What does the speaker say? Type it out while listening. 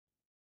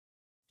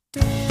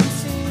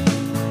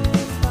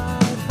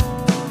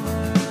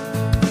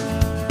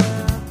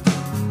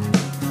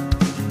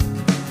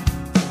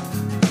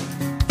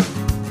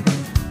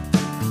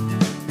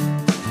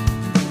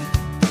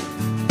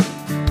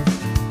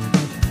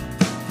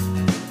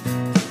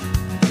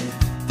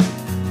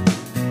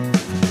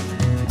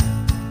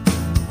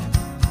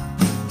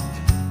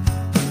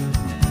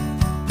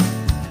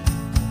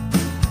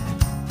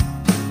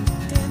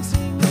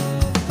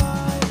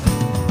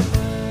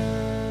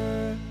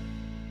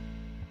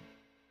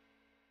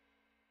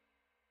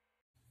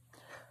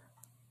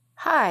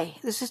Hi,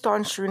 this is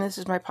Dawn Shreen. This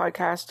is my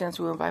podcast,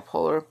 Dancing with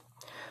Bipolar.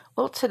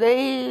 Well,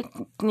 today,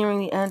 nearing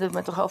the end of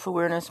Mental Health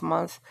Awareness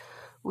Month,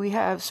 we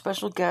have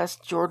special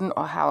guest Jordan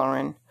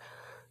O'Halloran.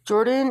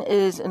 Jordan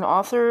is an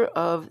author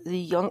of the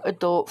young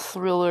adult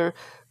thriller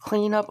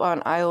Clean Up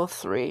on Aisle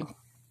 3.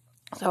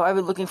 So I've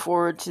been looking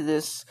forward to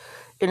this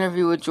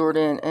interview with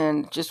Jordan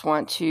and just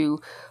want to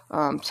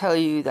tell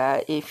you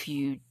that if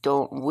you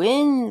don't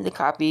win the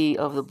copy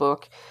of the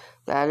book,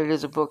 that it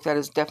is a book that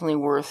is definitely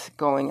worth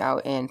going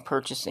out and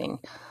purchasing.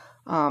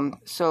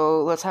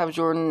 So let's have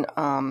Jordan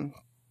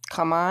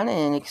come on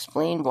and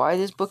explain why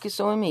this book is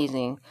so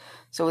amazing.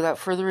 So without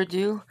further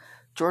ado,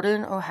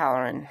 Jordan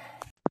O'Halloran.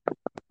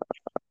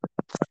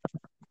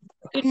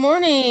 Good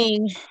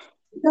morning.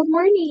 Good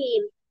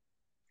morning.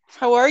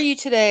 How are you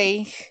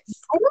today?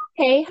 I'm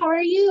okay. How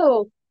are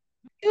you?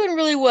 Doing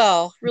really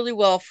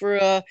well for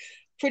a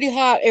pretty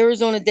hot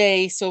Arizona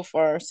day so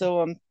far.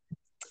 So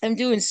I'm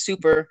doing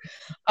super.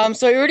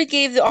 So I already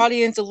gave the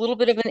audience a little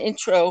bit of an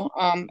intro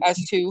as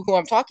to who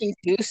I'm talking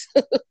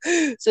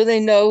to, so they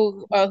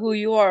know who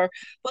you are.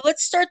 But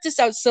let's start this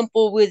out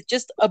simple with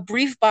just a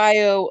brief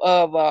bio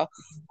of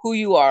who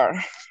you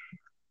are.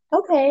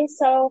 Okay,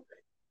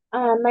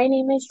 my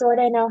name is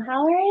Jordan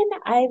O'Halloran.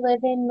 I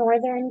live in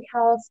Northern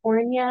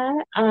California.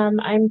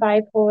 I'm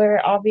bipolar,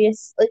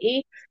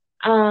 obviously.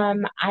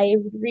 I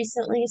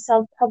recently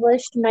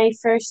self-published my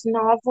first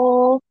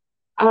novel.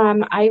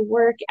 I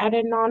work at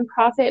a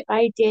nonprofit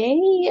by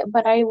day,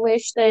 but I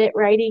wish that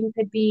writing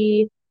could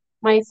be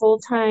my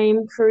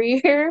full-time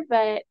career,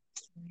 but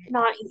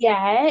not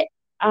yet.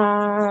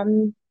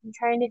 I'm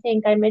trying to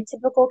think. I'm a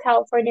typical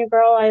California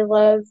girl. I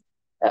love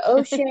the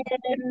ocean.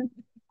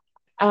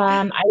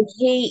 I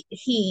hate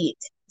heat.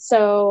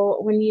 So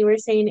when you were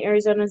saying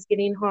Arizona's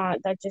getting hot,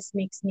 that just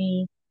makes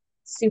me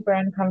super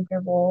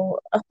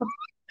uncomfortable.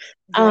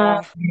 Um,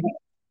 Yeah.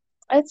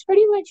 that's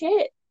pretty much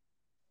it.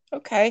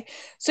 Okay.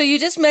 So you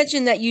just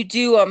mentioned that you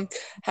do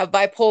have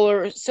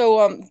bipolar.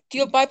 So do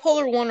you have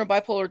bipolar 1 or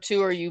bipolar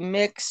 2? Are you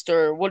mixed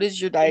or what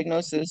is your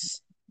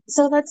diagnosis?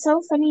 So that's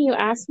so funny you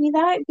asked me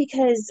that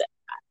because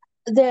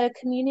the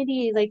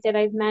community like that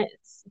I've met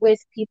with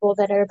people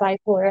that are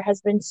bipolar has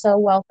been so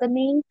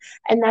welcoming,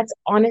 and that's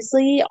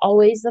honestly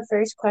always the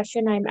first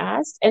question I'm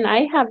asked, and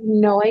I have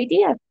no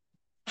idea.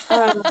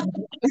 Um,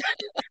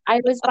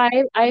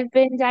 I've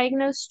been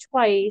diagnosed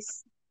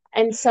twice,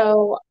 and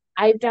so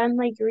I've done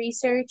like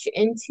research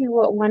into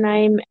what one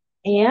I'm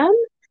am,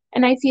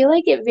 and I feel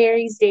like it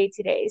varies day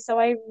to day, so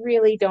I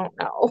really don't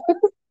know.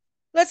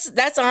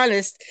 That's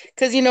honest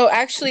because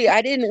actually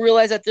I didn't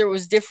realize that there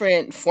was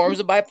different forms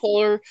of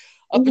bipolar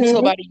up until hmm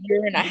about a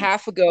year and a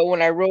half ago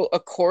when I wrote a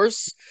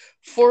course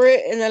for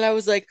it, and then I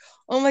was like,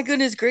 oh my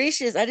goodness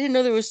gracious, I didn't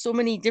know there was so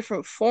many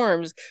different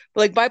forms.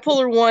 But like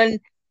bipolar 1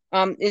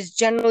 is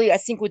generally, I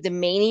think, with the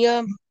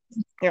mania,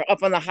 you're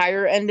up on the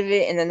higher end of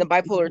it, and then the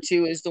bipolar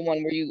 2 is the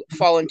one where you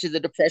fall into the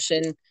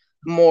depression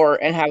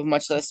more and have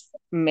much less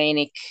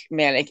manic.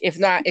 If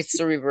not, it's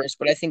the reverse,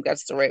 but I think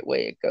that's the right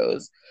way it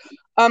goes.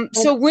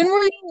 So when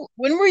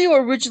were you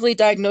originally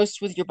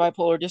diagnosed with your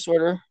bipolar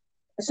disorder?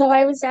 So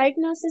I was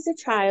diagnosed as a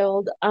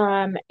child,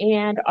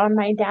 and on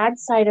my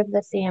dad's side of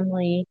the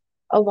family,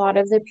 a lot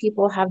of the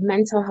people have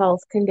mental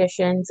health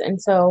conditions,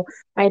 and so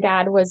my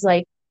dad was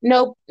like,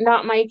 "Nope,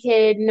 not my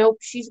kid. Nope,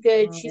 she's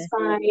good. She's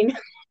Mm, fine."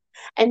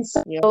 And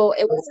so yeah.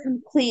 it was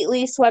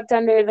completely swept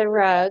under the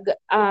rug.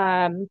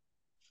 And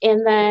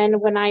then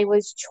when I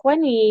was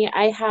 20,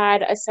 I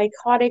had a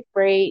psychotic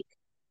break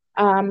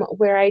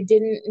where I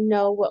didn't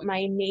know what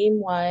my name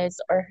was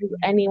or who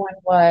anyone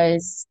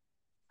was.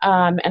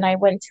 And I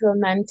went to a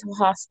mental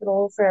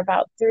hospital for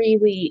about 3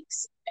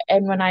 weeks.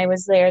 And when I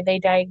was there, they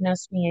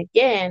diagnosed me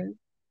again,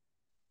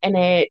 and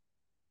it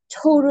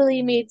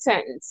totally made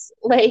sense.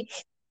 Like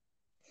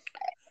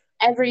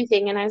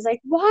everything. And I was like,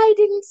 why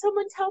didn't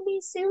someone tell me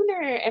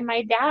sooner? And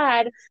my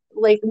dad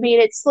like made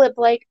it slip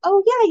like,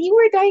 oh yeah, you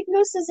were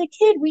diagnosed as a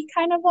kid. We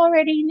kind of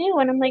already knew.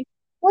 And I'm like,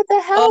 what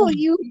the Oh, hell?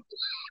 You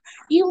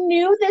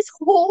knew this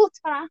whole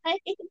time.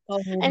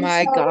 oh And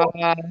my so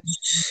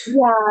gosh.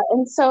 yeah,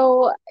 and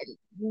so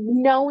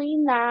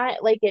knowing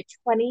that like at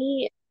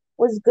 20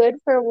 was good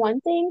for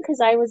one thing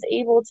because I was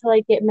able to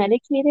like get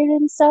medicated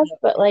and stuff,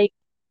 but like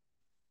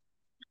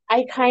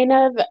I kind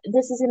of,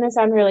 this is going to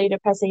sound really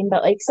depressing,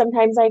 but like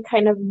sometimes I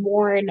kind of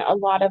mourn a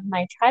lot of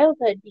my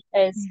childhood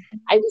because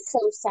I was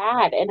so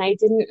sad and I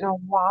didn't know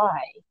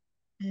why.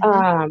 Mm-hmm.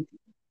 Um,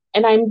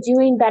 and I'm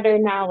doing better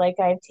now. Like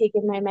I've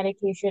taken my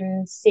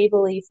medication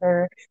stably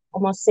for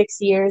almost 6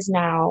 years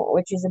now,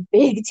 which is a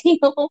big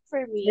deal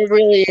for It me.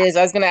 really is.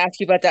 I was going to ask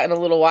you about that in a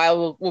little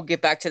while. We'll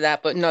get back to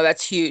that, but no,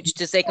 that's huge.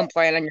 To stay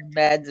compliant on your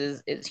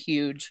meds is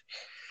huge.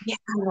 Yeah,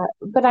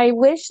 but I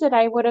wish that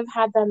I would have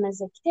had them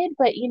as a kid,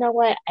 but you know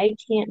what? I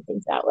can't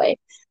think that way.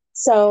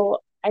 So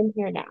I'm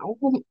here now.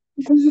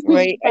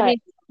 Right. I But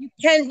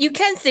mean, you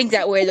can think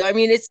that way though. I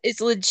mean,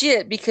 it's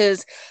legit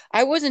because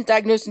I wasn't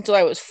diagnosed until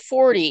I was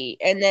 40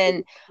 and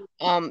then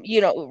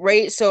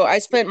right? So I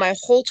spent my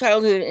whole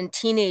childhood and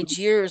teenage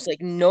years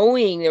like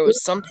knowing there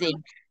was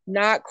something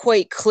not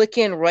quite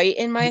clicking right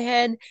in my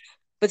head.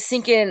 but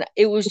thinking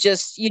it was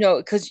just,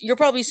 because you're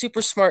probably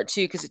super smart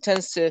too, because it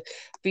tends to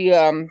be,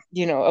 a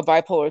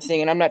bipolar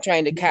thing. And I'm not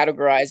trying to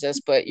categorize us,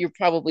 but you're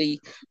probably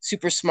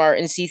super smart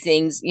and see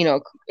things, in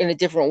a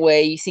different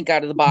way. You think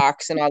out of the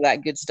box and all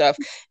that good stuff.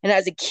 And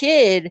as a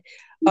kid,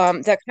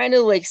 that kind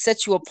of like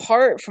sets you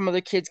apart from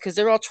other kids because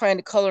they're all trying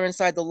to color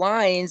inside the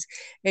lines,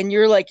 and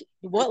you're like,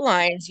 what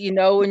lines, and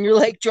you're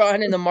like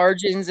drawing in the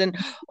margins and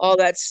all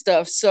that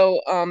stuff. So,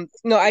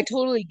 no, I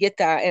totally get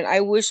that, and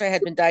I wish I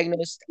had been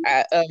diagnosed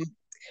at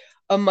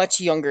a much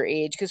younger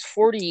age because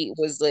 40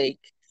 was like,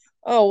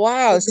 oh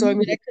wow. So I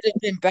mean, I could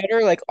have been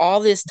better like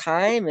all this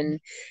time, and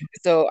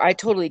so I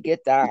totally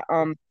get that.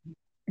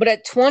 But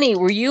at 20,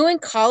 were you in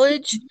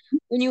college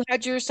when you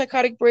had your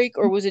psychotic break,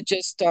 or was it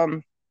just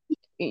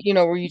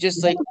were you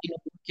just like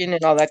working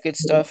and all that good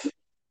stuff?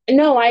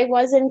 No, I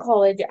was in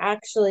college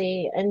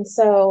actually. And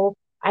so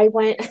I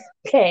went,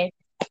 okay,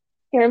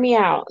 hear me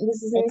out.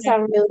 This is going to Okay.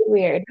 sound really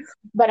weird,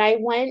 but I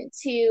went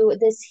to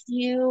this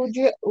huge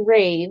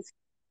rave.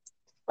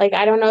 Like,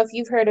 I don't know if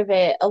you've heard of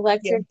it, Yeah.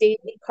 Electric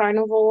Daisy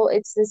Carnival.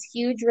 It's this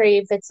huge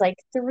rave that's like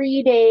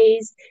 3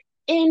 days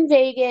in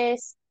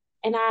Vegas.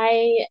 And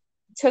I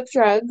took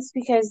drugs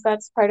because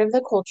that's part of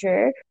the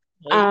culture.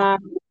 Right.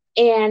 Um,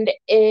 and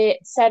it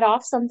set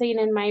off something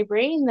in my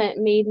brain that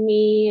made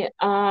me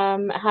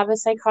have a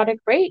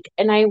psychotic break.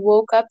 And I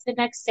woke up the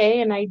next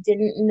day and I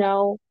didn't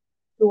know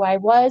who I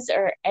was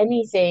or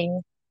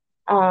anything.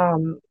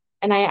 Um,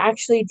 and I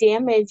actually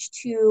damaged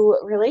two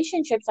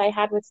relationships I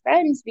had with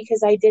friends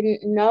because I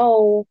didn't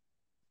know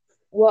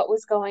what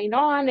was going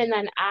on. And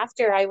then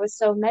after I was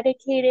so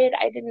medicated,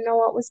 I didn't know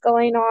what was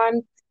going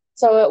on.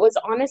 So it was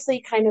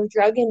honestly kind of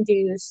drug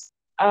induced.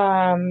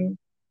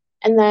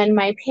 And then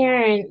my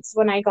parents,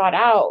 when I got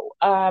out,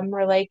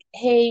 were like,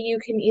 hey, you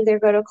can either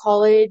go to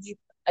college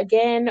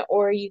again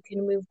or you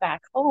can move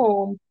back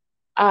home.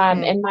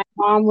 Mm. And my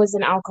mom was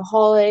an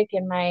alcoholic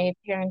and my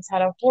parents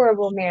had a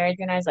horrible marriage.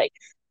 And I was like,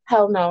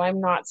 hell no, I'm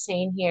not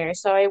staying here.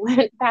 So I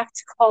went back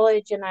to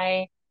college and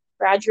I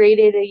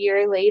graduated a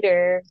year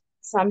later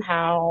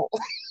somehow.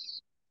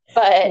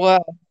 But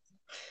Well,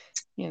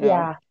 you know,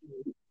 yeah,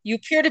 you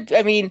appear to,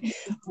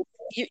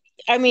 you,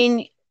 I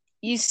mean,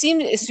 you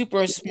seem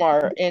super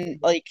smart and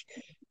like,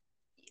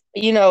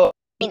 you know,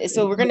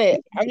 so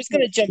I'm just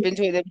gonna jump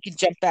into it, then we can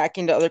jump back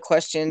into other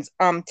questions.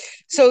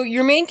 So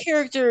your main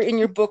character in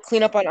your book,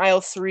 Clean Up on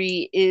Aisle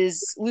 3,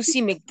 is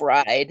Lucy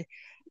McBride.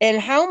 And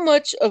how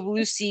much of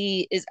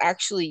Lucy is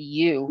actually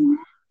you?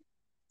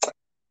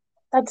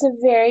 that's a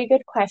very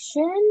good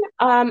question.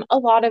 A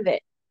lot of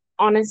it,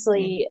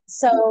 honestly.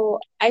 So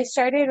I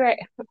started right.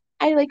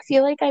 I like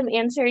feel like I'm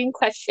answering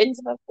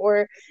questions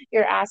before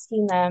you're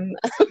asking them.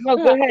 No,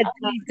 go ahead,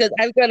 please, because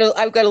I've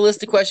got a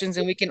list of questions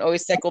and we can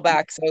always cycle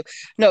back. So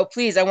no,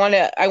 please, I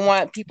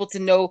want people to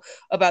know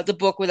about the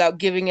book without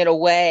giving it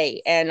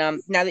away. And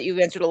now that you've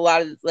answered a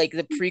lot of like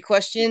the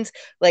pre-questions,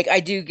 like I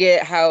do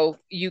get how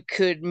you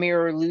could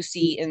mirror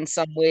Lucy in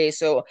some way.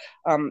 So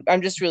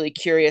I'm just really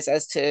curious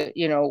as to,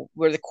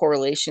 where the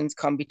correlations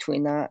come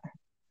between that.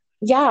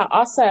 Yeah,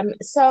 awesome.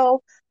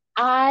 So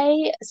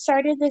I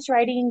started this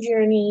writing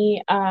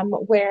journey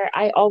where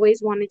I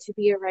always wanted to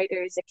be a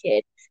writer as a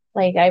kid.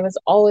 Like I was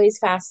always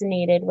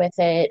fascinated with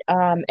it.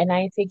 And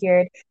I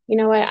figured, you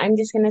know what, I'm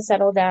just going to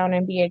settle down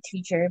and be a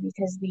teacher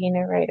because being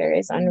a writer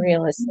is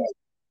unrealistic.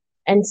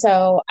 And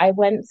so I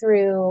went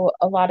through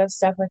a lot of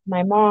stuff with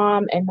my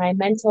mom and my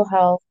mental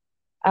health.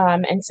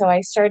 And so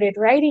I started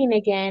writing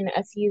again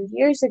a few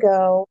years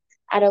ago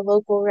at a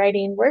local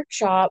writing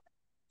workshop.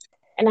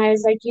 And I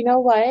was like, you know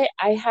what?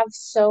 I have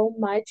so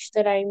much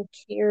that I'm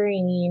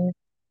carrying,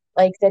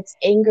 like that's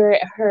anger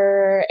at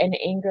her and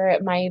anger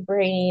at my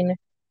brain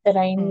that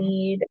I Mm.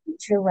 need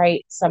to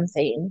write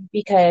something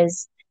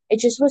because it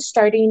just was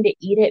starting to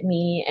eat at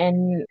me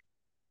and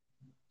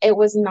it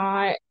was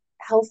not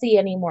healthy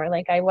anymore.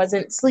 Like I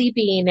wasn't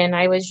sleeping and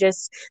I was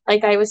just,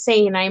 like I was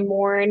saying, I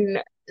mourn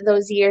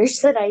those years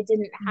that I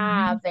didn't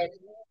have. And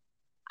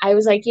I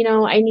was like,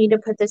 I need to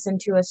put this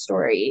into a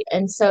story.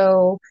 And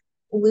so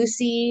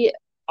Lucy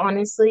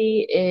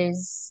honestly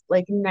is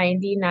like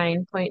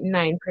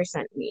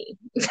 99.9% me.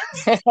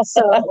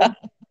 So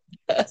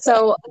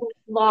so a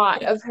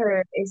lot of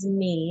her is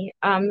me.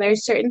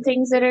 There's certain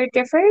things that are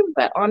different,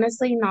 but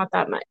honestly not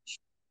that much.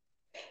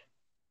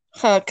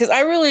 Huh, because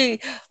I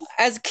really,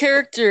 as a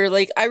character,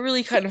 like I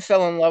really kind of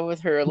fell in love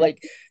with her.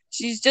 Like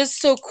she's just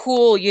so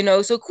cool,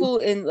 so cool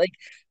and like,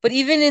 but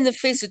even in the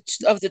face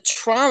of the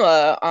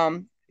trauma,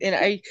 and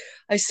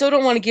I still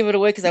don't want to give it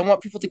away because I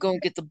want people to go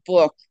and get the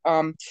book.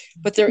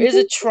 But there is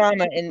a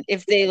trauma, and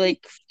if they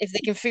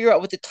can figure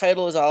out what the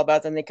title is all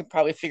about, then they can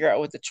probably figure out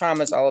what the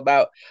trauma is all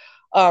about.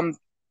 Um,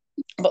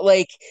 but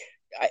like,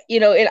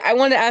 and I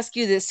want to ask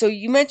you this. So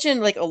you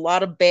mentioned like a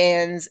lot of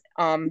bands,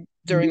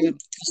 during the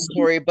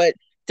story, but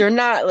they're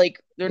not like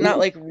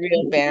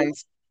real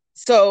bands.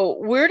 So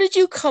where did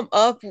you come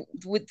up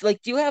with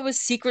like, do you have a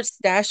secret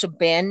stash of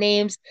band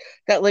names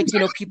that like,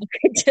 people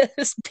could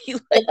just be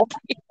like,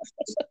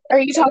 Are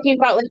you talking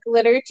about like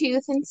glitter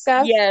tooth and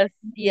stuff? yes,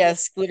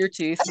 yes, Glitter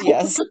Tooth,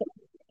 yes.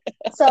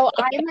 So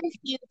I'm a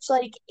huge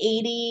like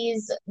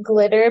 80s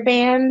glitter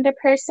band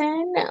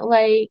person.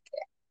 Like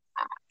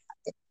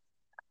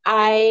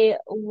I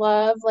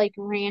love like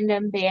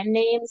random band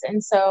names,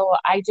 and so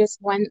I just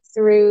went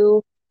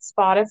through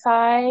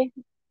Spotify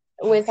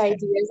with Okay.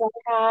 ideas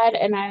I had,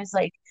 and I was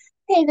like,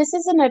 hey, this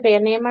isn't a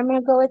band name. I'm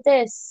gonna go with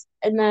this.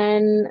 And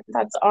then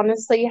that's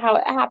honestly how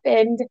it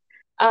happened.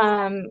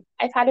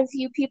 I've had a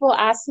few people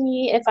ask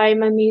me if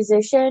I'm a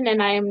musician,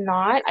 and I am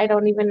not. I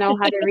don't even know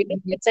how to read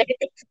music.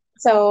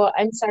 So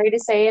I'm sorry to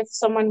say, if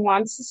someone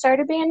wants to start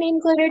a band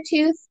named Glitter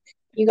Tooth,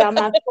 you got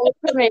my full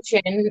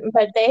permission,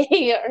 but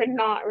they are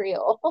not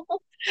real.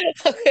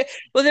 Okay.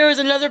 Well, there was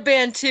another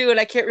band too, and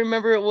I can't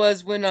remember it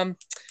was when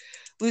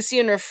Lucy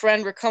and her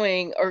friend were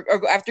coming or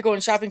after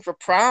going shopping for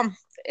prom.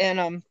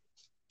 And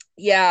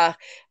yeah,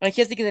 and I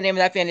can't think of the name of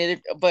that band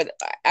either, but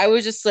I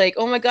was just like,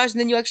 oh my gosh, and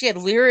then you actually had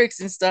lyrics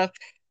and stuff.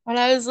 And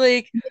I was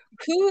like,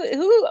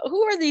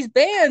 who are these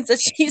bands that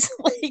she's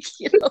like,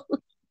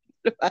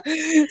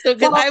 so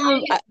because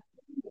Well,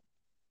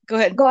 go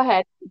ahead. go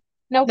ahead.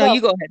 No, No,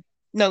 you go. go ahead.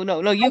 No,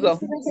 I you was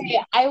go. gonna say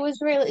I was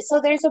really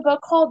so there's a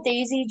book called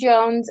Daisy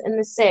Jones and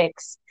the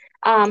Six,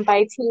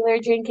 by Taylor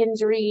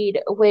Jenkins Reid,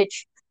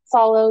 which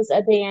follows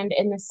a band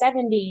in the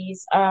 70s,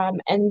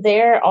 and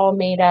they're all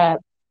made up,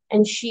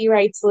 and she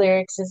writes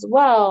lyrics as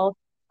well.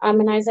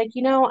 And I was like,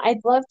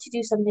 I'd love to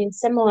do something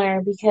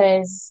similar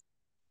because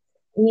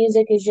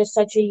music is just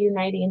such a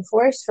uniting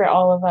force for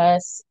all of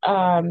us.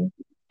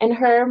 And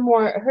hers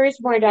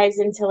more dives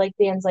into like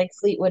bands like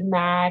Fleetwood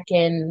Mac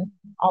and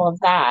all of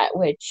that,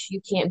 which you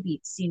can't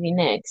beat Stevie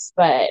Nicks.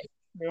 But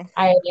Yeah.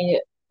 I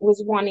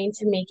was wanting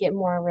to make it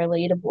more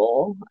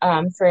relatable,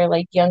 for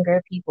like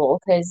younger people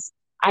because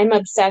I'm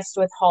obsessed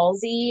with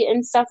Halsey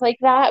and stuff like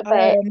that.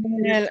 But Oh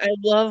man, I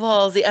love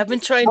Halsey. I've been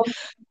trying.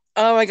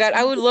 Oh my God,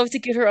 I would love to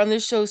get her on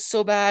this show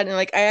so bad. And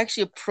like I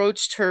actually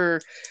approached her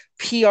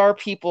PR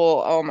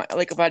people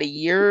like about a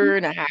year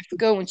and a half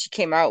ago when she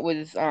came out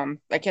with I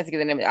can't think of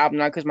the name of the album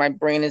now because my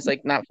brain is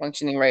like not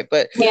functioning right.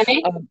 But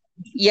Panic.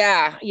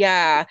 yeah,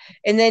 yeah.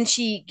 And then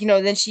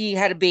then she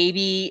had a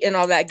baby and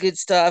all that good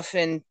stuff.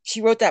 And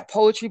she wrote that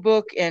poetry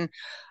book and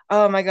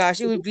oh my gosh,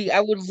 I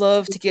would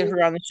love to get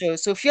her on the show.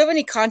 So if you have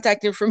any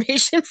contact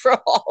information for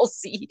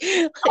Halsey,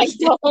 I like,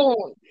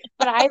 don't,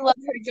 but I love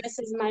her just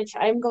as much.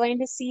 I'm going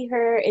to see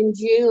her in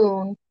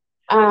June.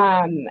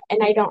 And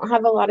I don't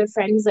have a lot of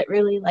friends that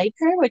really like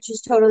her, which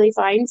is totally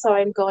fine. So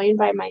I'm going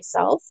by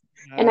myself,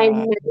 and I've uh,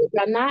 never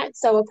done that.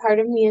 So a part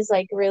of me is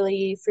like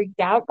really freaked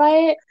out by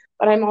it,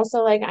 but I'm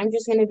also like, I'm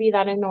just going to be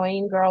that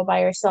annoying girl by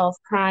herself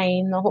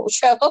crying the whole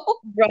show.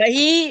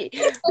 right,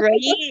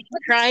 right,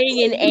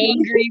 crying and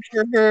angry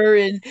for her,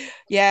 and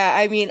yeah,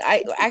 I mean,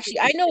 I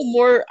know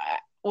more.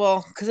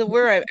 Well, because of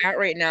where I'm at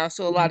right now,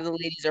 so a lot of the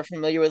ladies are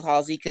familiar with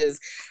Halsey because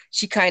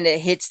she kind of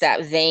hits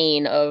that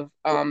vein of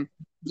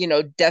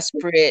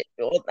desperate.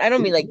 Well, I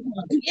don't mean like,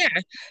 yeah,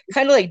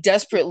 kind of like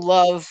desperate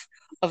love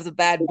of the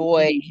bad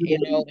boy,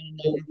 and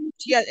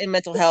she got in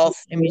mental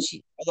health. I mean,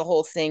 she the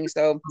whole thing.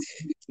 So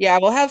yeah,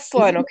 we'll have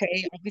fun.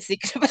 Okay, I'll be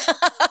thinking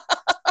about.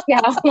 Yeah,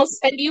 I'll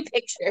send you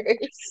pictures.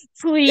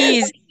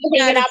 Please.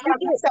 Yeah, Hanging and out by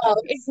if myself.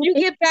 you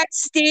get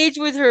backstage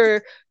with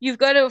her, you've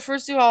got to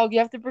first of all, you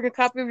have to bring a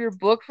copy of your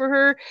book for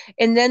her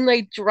and then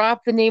like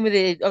drop the name of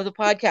the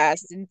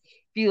podcast and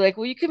be like,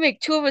 well, you can make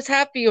two of us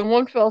happy in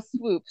one fell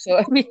swoop. So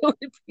I mean it would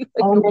be like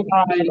Oh a my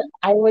God, really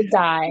I would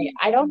die.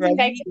 I don't think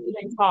I right. can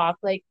even talk.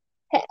 Like,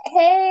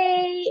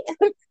 hey,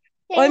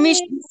 Well, I mean,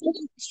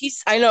 hey.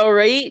 I know,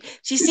 right?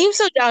 She seems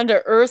so down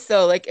to earth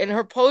though. Like in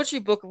her poetry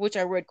book, of which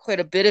I read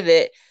quite a bit of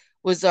it,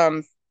 was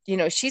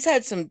she's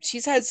had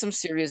some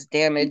serious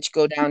damage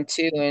go down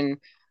too. And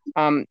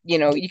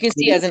you can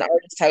see as an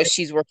artist how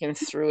she's working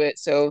through it.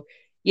 So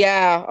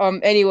yeah,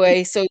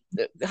 anyway, so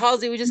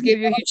Halsey, we just gave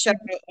you a huge shout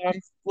out.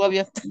 Love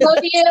you. Love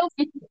you.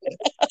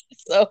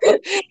 So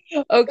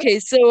okay,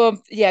 so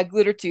yeah,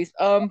 glitter tooth.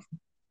 All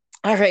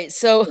right,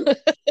 so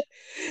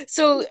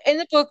so in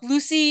the book,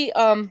 Lucy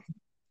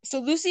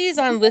is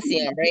on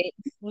lithium, right?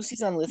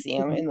 Lucy's on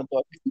lithium in the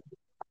book.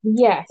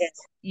 Yeah. Yes.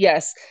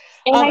 Yes.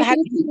 And I Have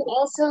think you, she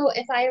also,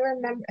 if I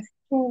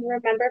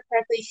remember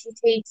correctly, she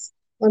takes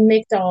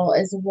Lamictal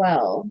as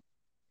well.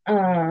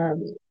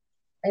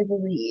 I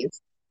believe.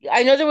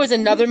 I know there was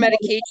another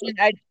medication.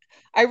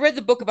 I read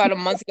the book about a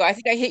month ago. I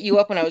think I hit you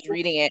up when I was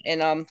reading it,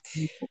 and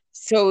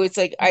so it's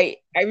like I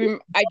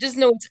just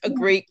know it's a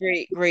great,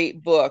 great,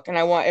 great book, and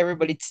I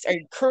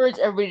encourage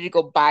everybody to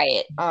go buy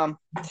it.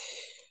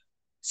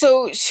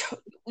 So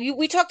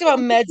we talked about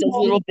meds a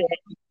little bit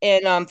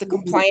and the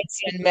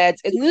compliance on meds.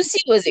 And Lucy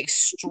was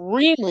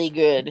extremely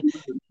good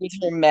with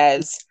her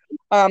meds.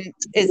 Um,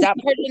 is that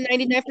part of the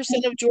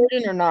 99% of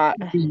Jordan or not?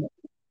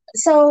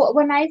 So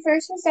when I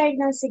first was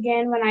diagnosed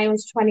again when I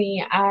was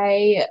 20,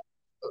 I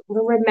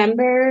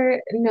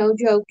remember, no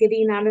joke,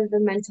 getting out of the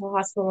mental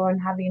hospital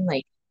and having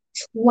like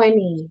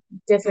 20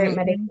 different Hmm.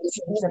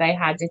 medications that I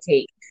had to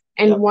take.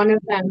 And Yep. one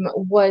of them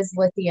was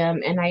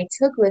lithium. And I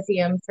took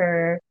lithium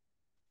for,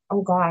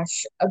 oh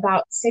gosh,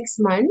 about 6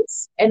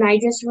 months. And I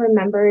just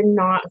remember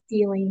not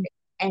feeling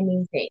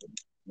anything.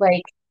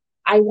 Like,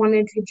 I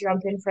wanted to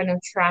jump in front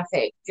of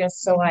traffic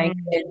just so I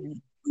could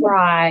Mhm.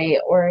 cry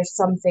or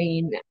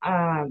something.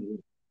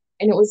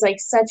 And it was like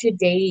such a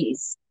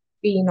daze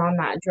being on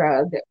that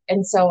drug.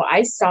 And so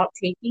I stopped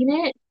taking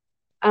it,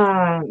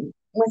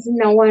 with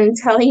no one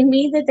telling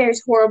me that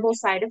there's horrible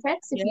side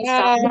effects if you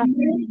stop Yeah, taking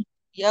it.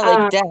 yeah,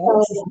 like So, death.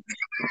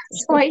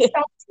 so I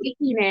stopped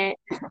taking it.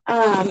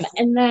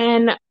 And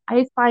then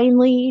I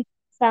finally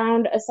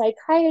found a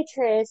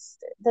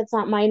psychiatrist that's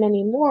not mine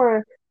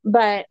anymore.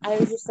 But I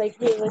was just like,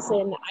 hey,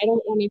 listen, I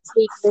don't want to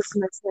take this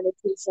much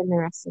medication the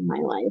rest of my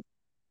life.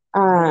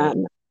 Right.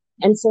 Um,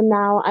 and so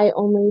now I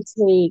only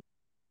take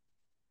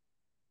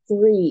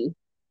three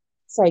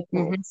psych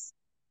Hmm. meds.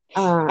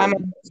 I'm Um,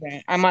 on,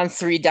 yeah, I'm on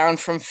 3 down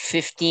from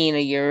 15 a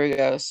year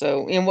ago.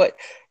 So, in what,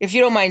 if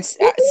you don't mind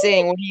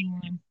saying, what do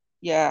you,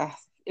 yeah,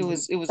 it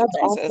was a that's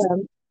process.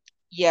 awesome.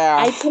 Yeah.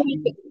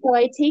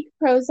 I take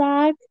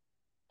Prozac,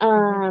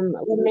 Mhm.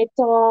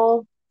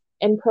 Lamictal,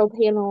 and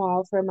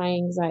propranolol for my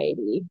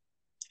anxiety.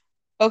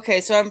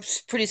 Okay, so I'm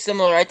pretty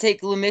similar. I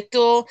take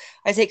Lamictal,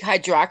 I take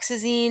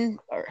hydroxyzine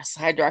or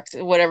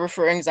hydrox whatever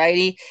for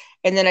anxiety,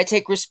 and then I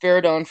take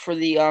risperidone for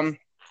the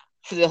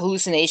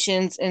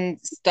hallucinations and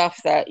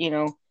stuff that,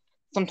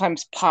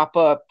 sometimes pop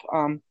up.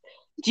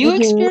 Do you Hmm.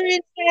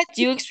 experience that?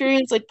 Do you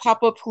experience like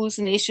pop-up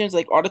hallucinations,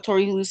 like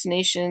auditory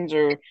hallucinations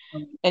or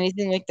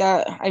anything like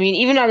that? I mean,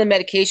 even on the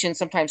medication,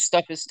 sometimes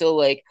stuff is still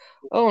like,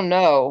 oh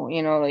no,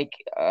 and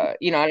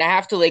I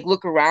have to like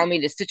look around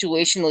me to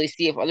situationally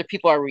see if other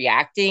people are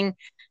reacting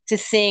to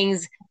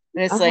things.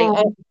 And it's like,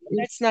 Uh-huh. oh,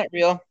 that's not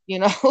real.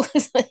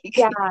 It's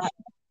Yeah. like,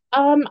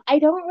 I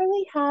don't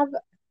really have,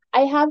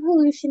 I have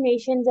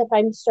hallucinations if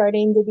I'm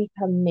starting to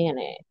become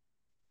manic.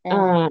 uh,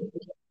 Um,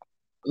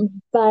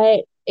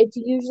 but it's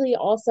usually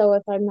also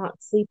if I'm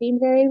not sleeping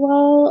very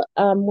well,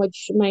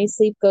 which my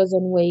sleep goes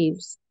in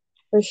waves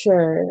for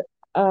sure.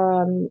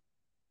 Um,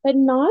 but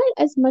not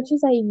as much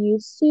as I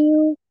used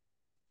to.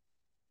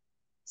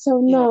 So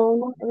yeah. no,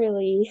 not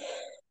really.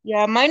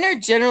 Yeah, mine are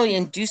generally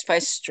induced by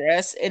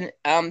stress, and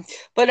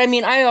but I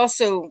mean, I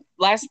also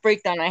last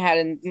breakdown I had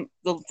in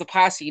the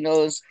posse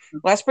knows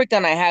last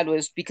breakdown I had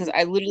was because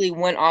I literally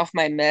went off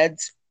my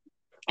meds,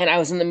 and I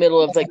was in the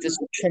middle of like this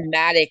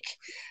traumatic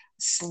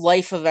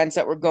life events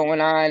that were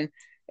going on,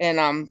 and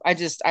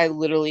I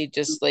literally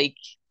just like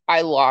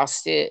I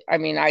lost it. I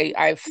mean,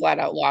 I flat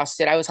out lost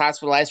it. I was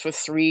hospitalized for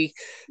three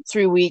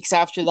weeks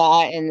after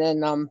that, and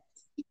then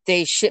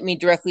they shipped me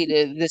directly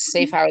to this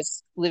safe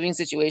house living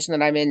situation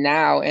that I'm in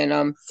now.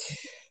 And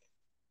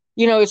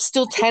it's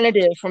still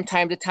tentative from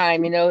time to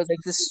time, it's like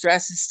the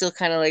stress is still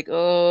kind of like,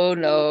 oh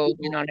no,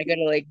 and I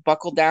gotta like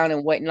buckle down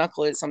and white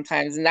knuckle it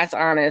sometimes. And that's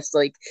honest,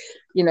 like,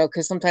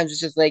 because sometimes it's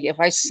just like if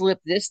I slip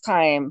this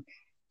time,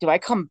 do I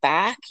come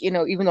back?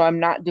 Even though I'm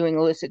not doing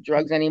illicit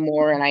drugs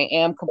anymore and I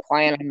am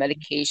compliant on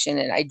medication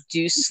and I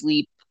do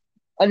sleep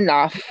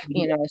enough,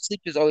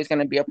 sleep is always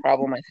gonna be a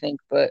problem, I think.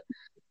 But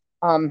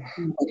um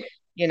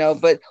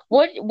but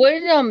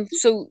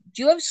so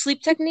do you have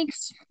sleep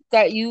techniques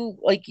that you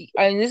like?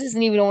 I mean, this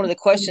isn't even one of the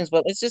questions,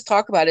 but let's just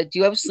talk about it. Do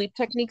you have sleep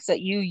techniques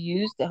that you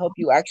use to help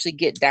you actually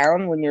get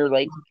down when you're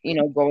like,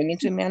 going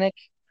into manic?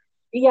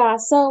 Yeah,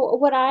 so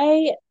what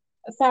I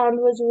found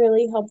was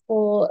really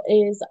helpful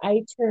is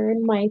I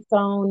turn my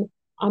phone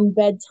on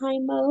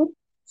bedtime mode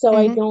so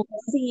I Hmm. don't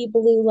see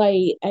blue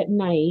light at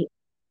night,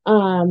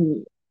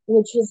 um,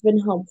 which has been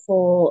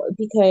helpful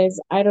because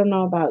I don't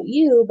know about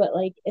you, but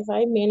like if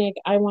I'm manic,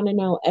 I want to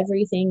know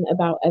everything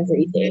about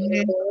everything.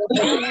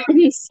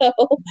 Hmm. So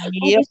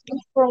I'll Yep. just be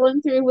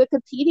scrolling through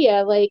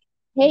Wikipedia, like,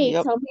 hey,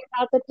 Yep. tell me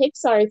about the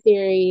Pixar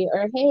theory,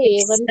 or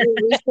hey, let me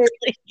research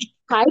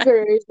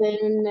tigers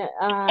in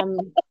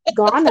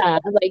Ghana.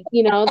 Like,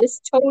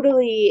 this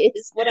totally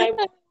is what I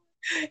want.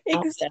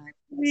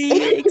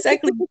 Exactly.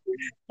 Exactly.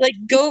 Like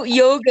goat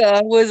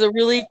yoga was a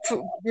really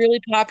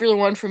popular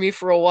one for me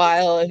for a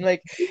while, and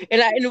like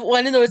and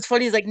one of those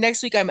funny is like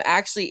next week I'm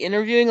actually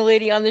interviewing a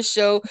lady on the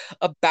show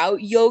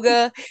about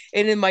yoga,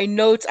 and in my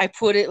notes I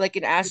put it like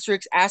an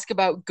asterisk, ask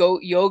about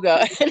goat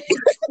yoga. And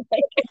it's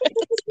like,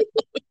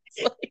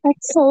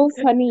 That's so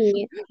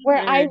funny.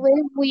 Where I weird.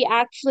 live, we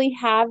actually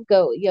have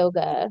goat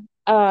yoga.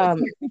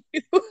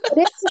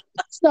 But it's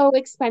so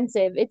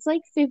expensive. It's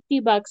like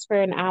 $50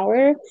 for an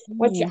hour,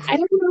 which Ooh. I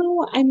don't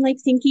know. I'm like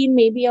thinking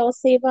maybe I'll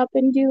save up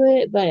and do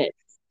it, but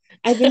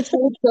I've been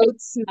told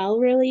goats smell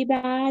really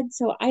bad,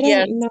 so I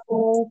Yes, don't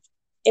know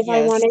if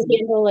I want yes. to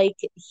handle like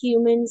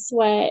human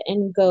sweat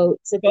and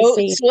goats at the Goat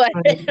same sweat.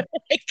 time.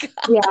 My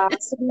God. Yeah,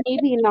 so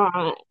maybe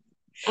not.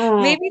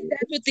 Um, Maybe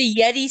that's what the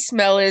Yeti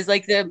smell is.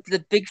 Like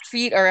the big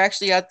feet are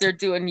actually out there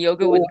doing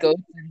yoga with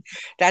goats, and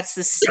that's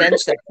the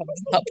stench that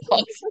comes up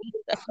off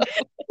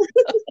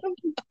of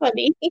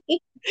funny.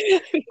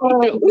 them.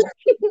 Um,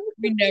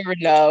 We never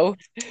know.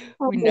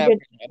 oh We my never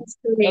goodness, that's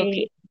know. Okay.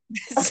 great.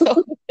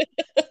 So,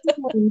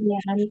 Oh,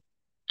 man.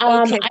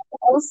 okay. I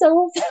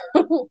also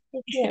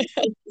I can't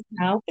focus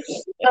now.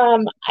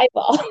 I've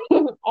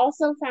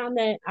also found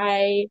that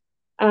I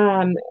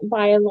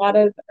buy a lot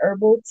of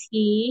herbal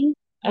tea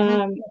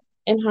Hmm. um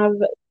and have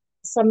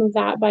some of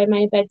that by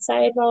my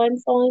bedside while I'm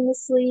falling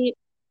asleep.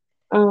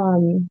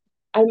 Um,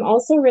 I'm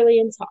also really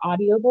into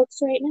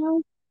audiobooks right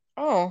now,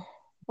 Oh,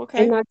 and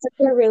okay. that's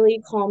like a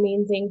really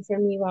calming thing for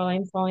me while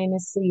I'm falling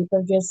asleep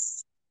of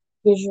just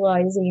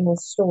visualizing a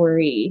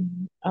story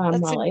That's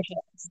while I interesting.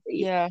 fall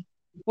asleep. Yeah.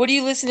 What are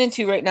you listening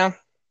to right now?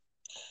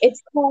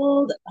 It's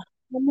called,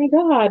 oh my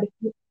God,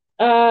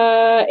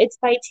 it's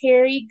by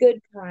Terry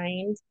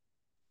Goodkind,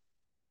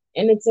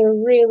 and it's a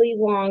really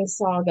long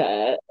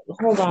saga.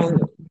 Hold on.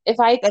 If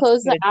I That's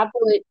close the good. app,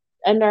 will it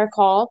end our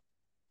call?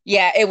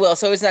 Yeah, it will.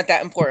 So it's not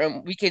that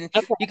important. Okay.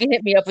 You can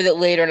hit me up with it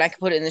later, and I can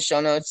put it in the show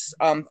notes.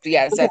 But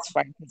yes, Okay. that's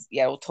fine.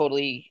 Yeah, it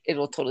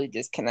will totally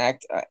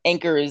disconnect.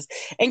 Anchor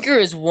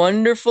is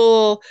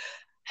wonderful.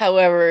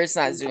 However, it's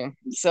not Zoom.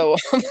 So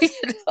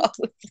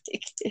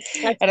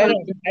That's and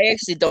fine. I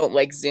actually don't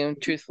like Zoom,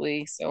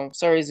 truthfully. So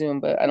sorry, Zoom,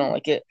 but I don't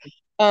like it.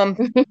 Um,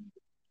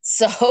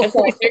 so That's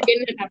all right. They're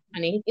getting enough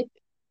money.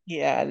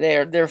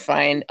 yeah, they're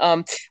fine.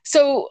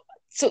 So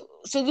so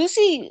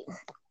Lucy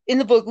in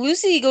the book,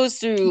 Lucy goes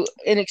through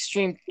an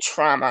extreme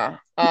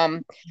trauma.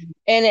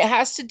 And it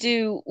has to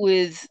do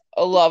with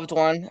a loved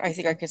one. I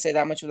think I can say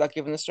that much without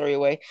giving the story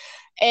away.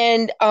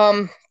 And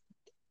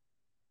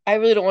I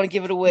really don't want to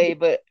give it away,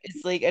 but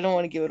it's like I don't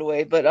want to give it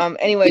away. But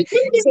anyway, We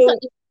can give so some,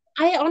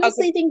 I okay,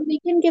 honestly think we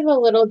can give a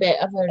little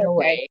bit of it okay.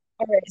 away.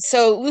 All right.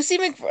 So Lucy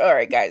Mc all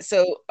right, guys.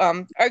 So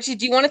actually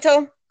do you want to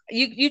tell?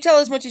 You tell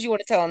as much as you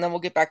want to tell, and then we'll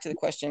get back to the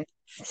question.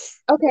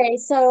 Okay,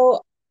 so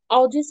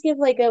I'll just give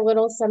like a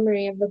little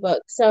summary of the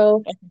book.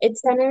 So it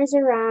centers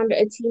around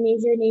a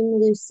teenager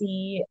named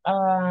Lucy,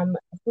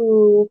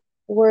 who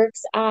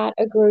works at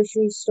a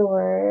grocery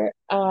store,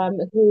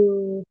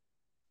 who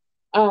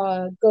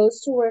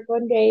goes to work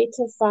one day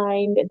to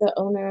find the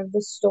owner of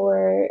the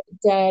store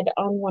dead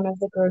on one of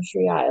the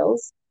grocery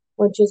aisles,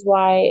 which is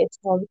why it's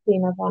called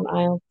Cleanup on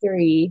Aisle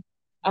 3.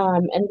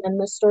 And then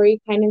the story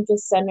kind of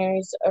just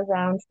centers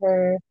around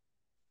her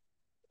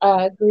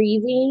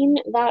grieving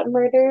that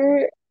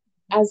murder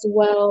as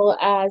well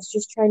as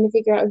just trying to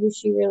figure out who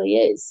she really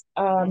is,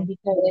 Mm,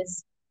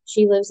 because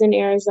she lives in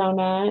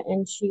Arizona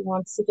and she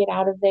wants to get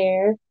out of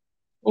there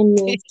and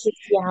move to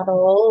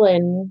Seattle.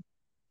 And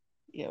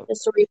yeah, the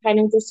story kind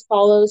of just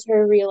follows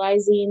her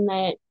realizing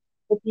that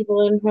the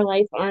people in her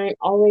life aren't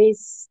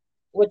always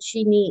what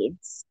she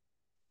needs.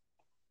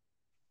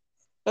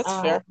 that's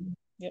fair. Um,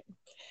 Yep.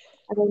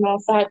 I don't know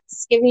if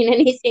that's giving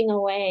anything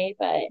away,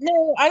 but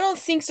No, I don't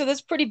think so.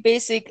 That's pretty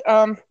basic.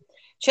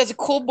 She has a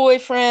cool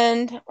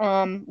boyfriend.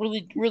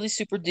 Really, really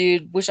super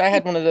dude. Wish I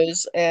had one of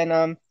those.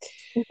 And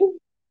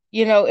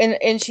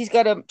and she's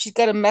got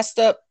a messed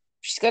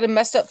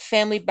up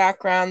family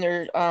background.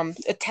 They're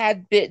a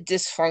tad bit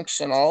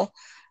dysfunctional,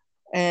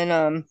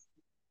 and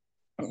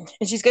and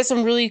she's got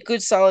some really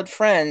good solid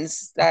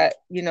friends that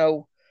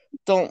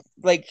don't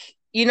like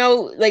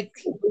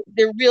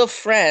they're real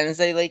friends.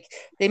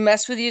 They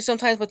mess with you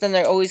sometimes, but then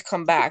they always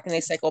come back and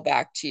they cycle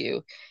back to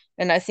you.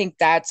 And I think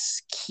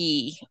that's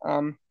key.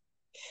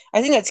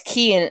 I think that's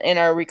key in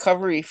our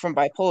recovery from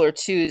bipolar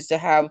too, is to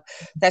have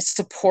that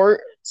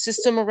support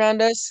system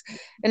around us.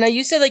 And now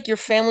you said like your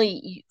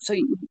family, so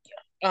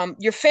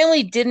your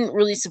family didn't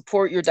really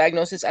support your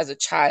diagnosis as a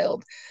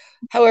child.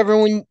 However,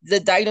 when the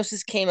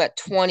diagnosis came at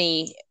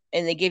 20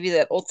 and they gave you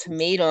that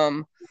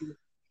ultimatum,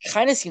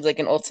 kind of seems like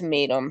an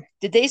ultimatum.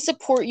 Did they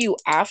support you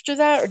after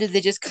that, or did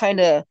they just kind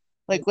of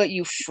like let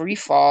you free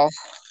fall?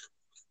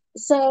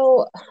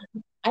 so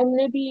I'm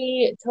going to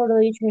be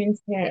totally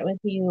transparent with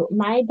you.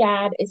 My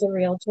dad is a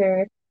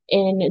realtor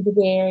in the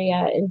Bay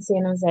Area in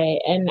San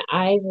Jose, and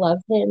I love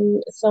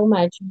him so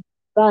much,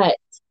 but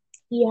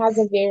he has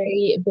a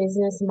very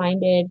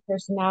business-minded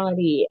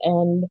personality,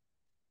 and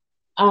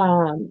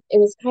it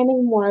was kind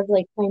of more of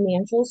like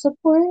financial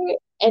support.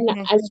 And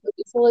Mhm. as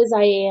grateful as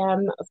I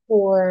am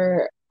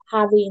for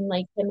having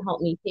like him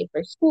help me pay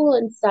for school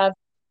and stuff,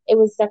 it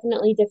was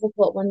definitely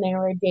difficult when there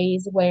were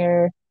days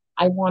where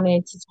I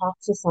wanted to talk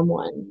to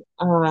someone.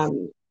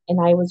 And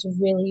I was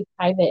really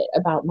private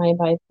about my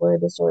bipolar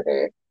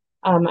disorder.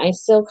 I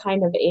still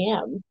kind of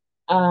am.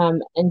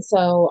 And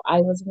so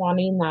I was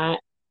wanting that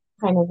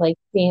kind of like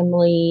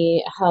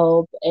family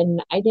help,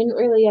 and I didn't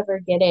really ever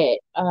get it,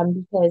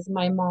 because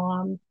my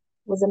mom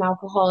was an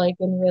alcoholic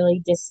and really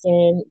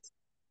distant.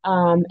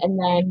 And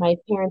then my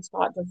parents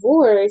got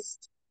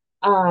divorced,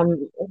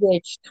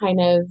 which kind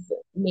of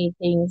made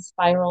things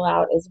spiral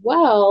out as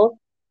well,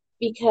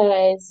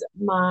 because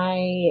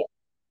my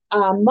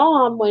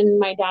mom, when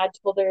my dad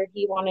told her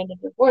he wanted a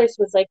divorce,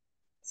 was like,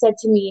 said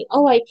to me,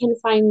 "Oh, I can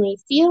finally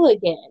feel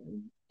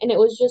again." And it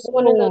was just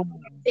one of those Oh,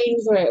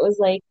 things where it was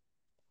like,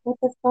 what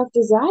the fuck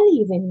does that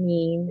even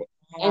mean?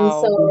 And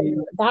wow.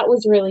 so that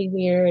was really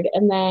weird.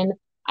 And then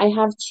I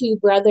have two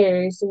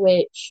brothers,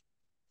 which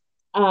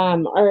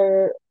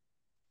are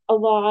a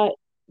lot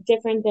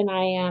different than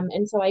I am.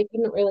 And so I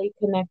couldn't really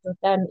connect with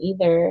them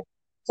either.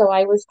 So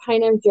I was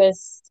kind of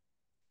just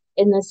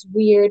in this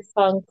weird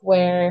funk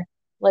where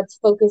let's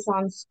focus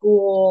on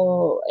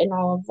school and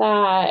all of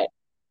that,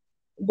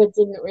 but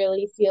didn't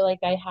really feel like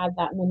I had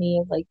that many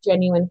of like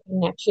genuine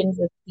connections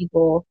with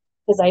people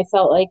because I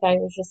felt like I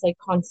was just like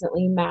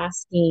constantly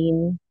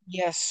masking.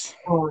 Yes.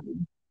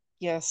 Um,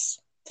 Yes.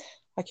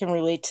 I can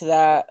relate to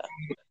that.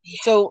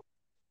 So,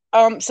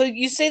 so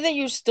you say that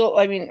you're still,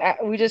 I mean,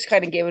 we just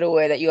kind of gave it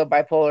away that you have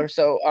bipolar.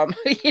 So,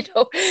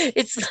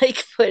 it's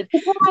like, but do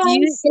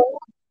you, surprise!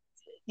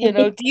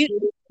 do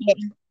you, yep.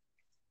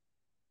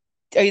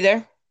 Are you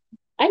there?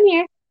 I'm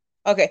here.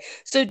 Okay.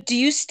 So do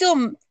you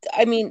still,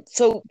 I mean,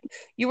 so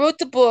you wrote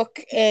the book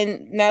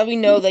and now we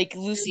know like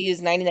Lucy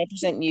is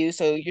 99% you,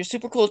 so you're a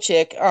super cool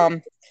chick.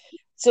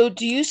 So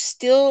do you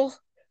still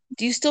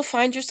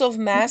find yourself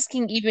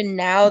masking even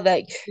now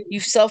that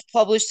you've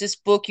self-published this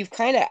book? You've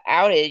kind of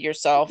outed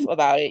yourself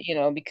about it,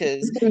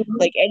 because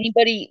like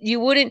anybody,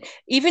 you wouldn't,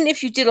 even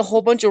if you did a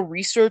whole bunch of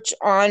research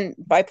on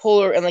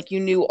bipolar and like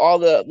you knew all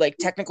the like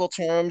technical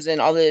terms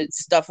and all the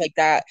stuff like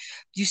that,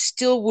 you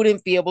still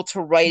wouldn't be able to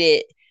write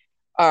it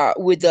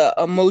with the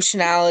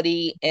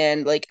emotionality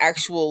and like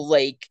actual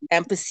like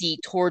empathy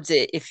towards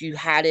it if you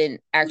hadn't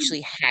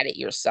actually had it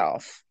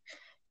yourself.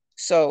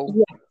 So,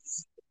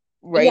 Yes.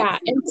 right? Yeah.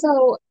 And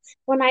so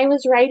when I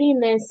was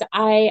writing this,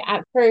 I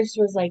at first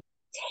was like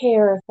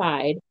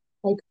terrified.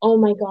 Like, oh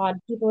my God,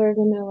 people are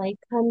gonna like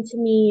come to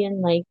me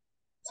and like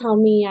tell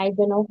me I've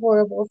been a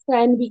horrible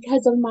friend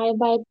because of my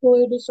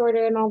bipolar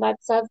disorder and all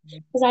that stuff.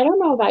 Because I don't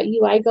know about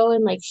you, I go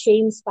in like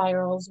shame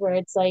spirals where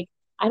it's like,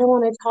 I don't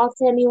want to talk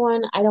to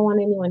anyone. I don't want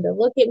anyone to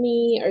look at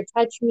me or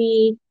touch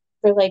me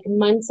for like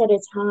months at a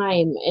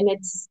time. And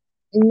it's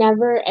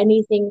never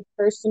anything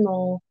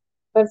personal,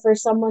 but for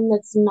someone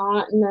that's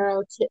not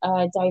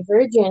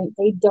neurodivergent,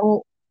 they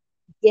don't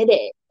get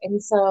it.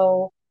 And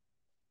so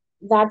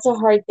that's a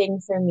hard thing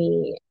for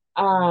me.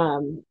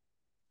 Um,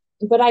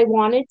 but I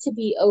wanted to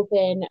be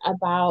open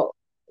about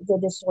the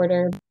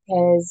disorder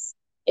because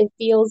it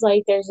feels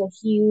like there's a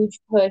huge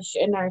push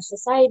in our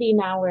society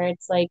now where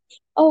it's like,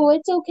 oh,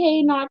 it's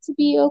okay not to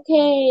be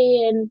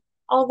okay and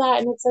all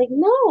that. And it's like,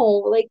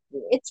 no, like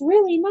it's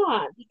really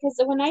not. Because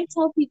when I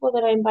tell people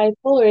that I'm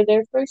bipolar,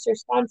 their first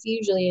response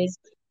usually is,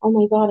 oh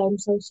my God, I'm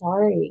so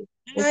sorry.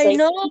 It's I like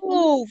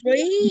know,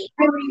 right?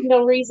 really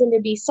no reason to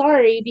be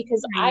sorry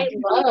because I Right.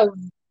 love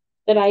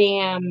that I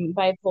am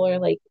bipolar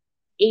like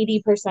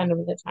 80%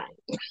 of the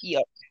time.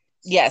 Yep.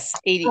 Yes,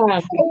 80.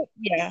 Um, Oh,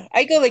 yeah.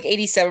 I go like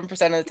 87%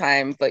 of the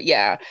time, but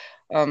yeah.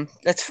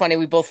 That's funny.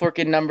 We both work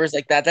in numbers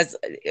like that.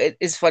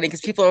 It's funny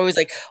because people are always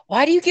like,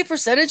 "Why do you get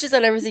percentages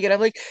on everything?" And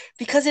I'm like,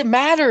 "Because it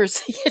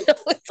matters."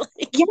 It's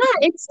like yeah,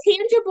 it's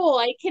tangible.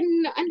 I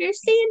can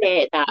understand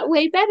it that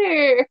way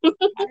better.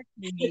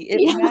 exactly,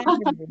 it Yeah.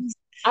 matters.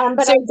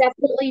 But So, I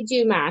definitely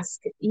do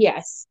mask.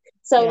 Yes.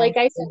 So, yeah. like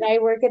I said, I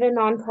work at a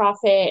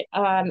nonprofit,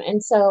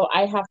 and so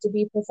I have to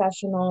be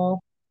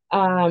professional.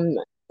 Um,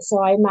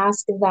 so I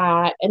mask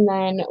that. And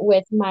then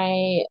with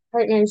my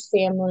partner's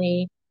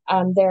family,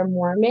 they're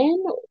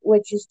Mormon,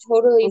 which is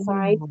totally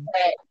fine, Ooh.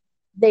 but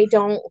they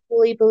don't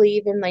fully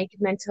believe in like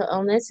mental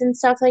illness and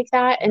stuff like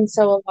that. And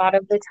so a lot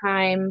of the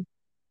time,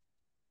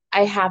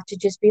 I have to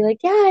just be like,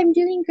 yeah, I'm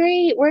doing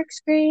great,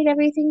 work's great,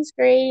 everything's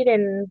great,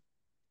 and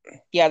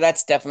Yeah,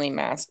 that's definitely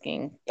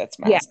masking. That's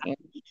yeah. masking.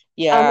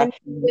 Yeah. And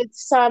with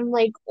some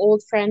like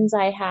old friends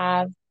I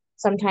have,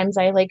 sometimes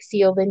I like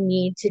feel the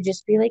need to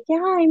just be like,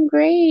 yeah, I'm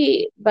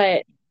great.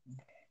 But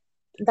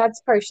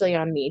that's partially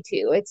on me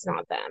too. It's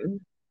not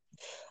them.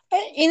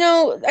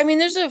 I mean,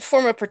 there's a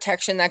form of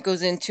protection that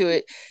goes into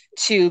it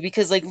too,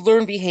 because like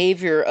learned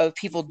behavior of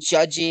people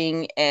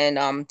judging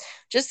and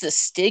just the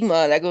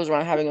stigma that goes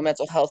around having a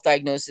mental health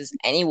diagnosis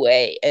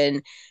anyway.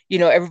 And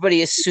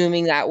everybody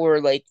assuming that we're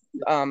like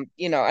and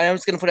I'm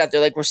just gonna put out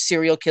there like we're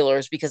serial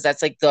killers because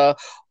that's like the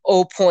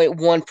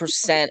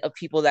 0.1% of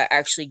people that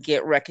actually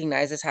get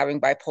recognized as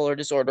having bipolar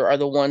disorder are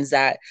the ones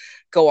that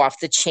go off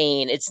the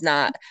chain. It's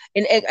not,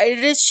 and it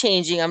is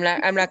changing. I'm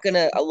not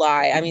gonna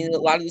lie. I mean, a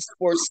lot of the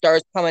sports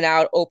stars coming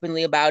out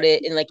openly about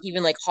it, and like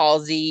even like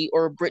Halsey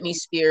or Britney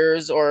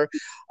Spears or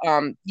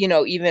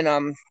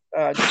even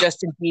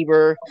Justin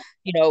Bieber,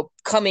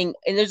 coming,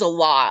 and there's a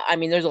lot. I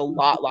mean, there's a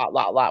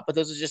lot, but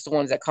those are just the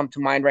ones that come to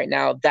mind right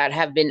now that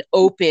have been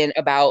open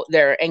about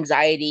their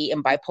anxiety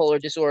and bipolar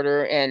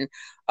disorder and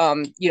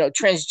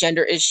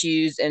transgender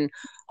issues and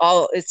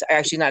all. It's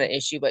actually not an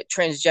issue, but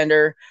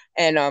transgender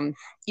and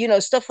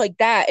stuff like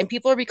that. And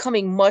people are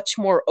becoming much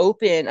more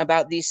open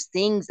about these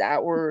things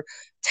that were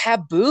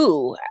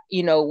taboo.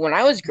 When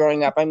I was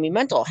growing up, I mean,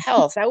 mental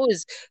health, that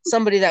was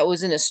somebody that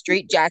was in a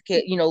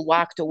straitjacket,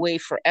 locked away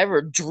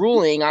forever,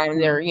 drooling on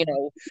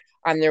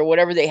their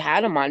whatever they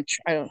had them on.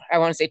 I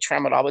want to say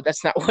tramadol, but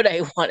that's not what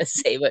I want to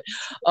say.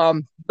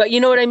 But you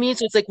know what I mean?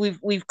 So it's like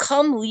we've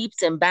come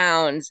leaps and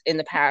bounds in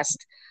the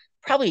past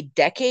probably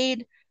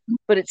decade,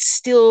 but it's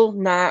still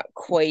not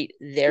quite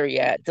there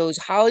yet. Those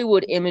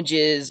Hollywood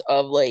images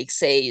of like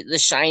say The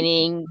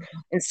Shining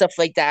and stuff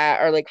like that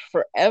are like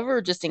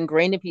forever just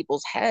ingrained in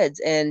people's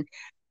heads and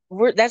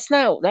that's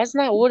not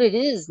what it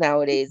is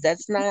nowadays.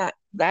 That's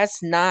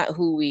not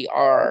who we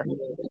are.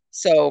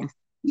 So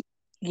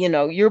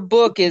your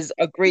book is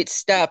a great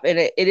step and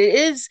it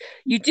is,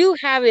 you do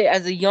have it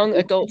as a young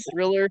adult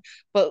thriller,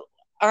 but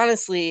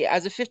honestly,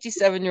 as a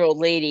 57-year-old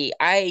lady,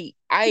 I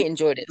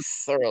enjoyed it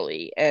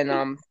thoroughly,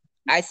 and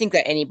I think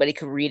that anybody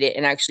could read it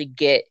and actually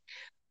get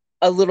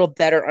a little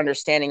better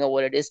understanding of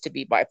what it is to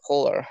be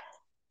bipolar.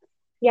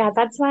 Yeah,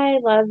 that's why I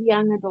love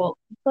young adult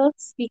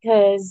books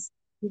because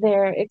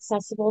they're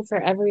accessible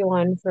for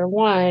everyone, for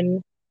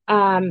one.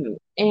 And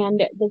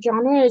the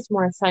genre is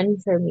more fun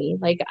for me.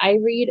 Like, I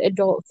read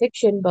adult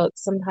fiction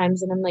books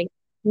sometimes, and I'm like,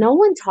 no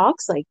one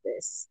talks like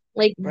this.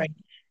 Like, Right.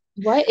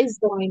 what is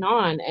going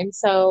on? And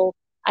so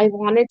I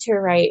wanted to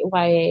write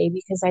YA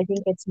because I think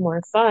it's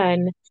more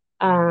fun.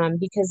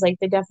 Because, like,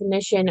 the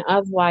definition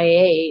of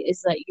YA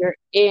is that you're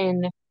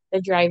in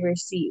the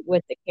driver's seat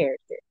with the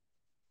character.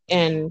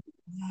 And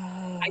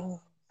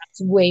that's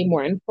way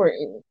more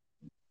important.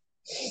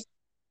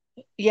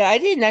 Yeah, I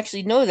didn't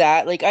actually know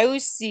that. Like, I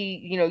always see,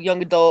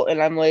 young adult,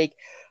 and I'm like,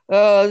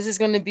 oh, this is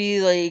going to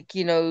be like,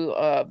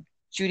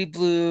 Judy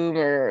Blume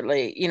or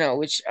like,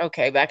 which,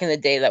 okay, back in the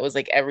day, that was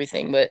like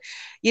everything. But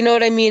you know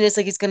what I mean? It's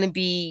like, it's going to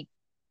be,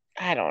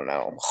 I don't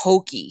know,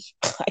 hokey,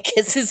 I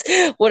guess is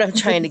what I'm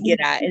trying to get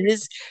at. And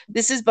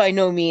this is by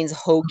no means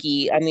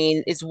hokey. I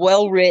mean, it's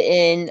well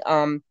written.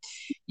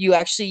 You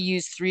actually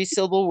use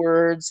three-syllable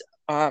words.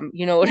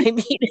 You know what I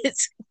mean?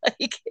 It's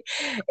like,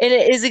 and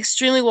it is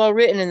extremely well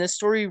written, and the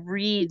story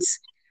reads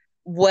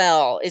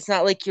well. It's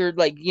not like you're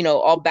like,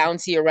 all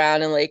bouncy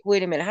around and like,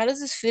 wait a minute, how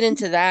does this fit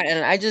into that?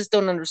 And I just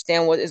don't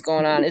understand what is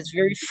going on. It's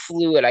very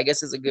fluid, I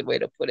guess is a good way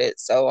to put it.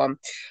 So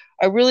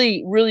I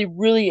really, really,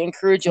 really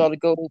encourage y'all to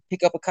go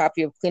pick up a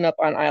copy of Clean Up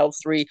on Aisle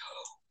 3,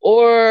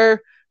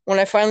 or when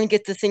I finally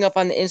get the thing up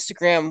on the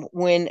Instagram,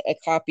 win a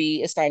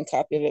signed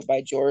copy of it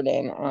by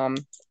Jordan.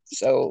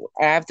 So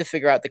I have to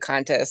figure out the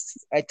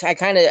contest. I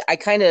kind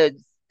of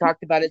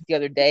talked about it the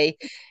other day,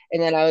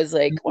 and then I was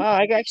like, wow,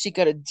 I actually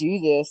got to do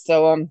this.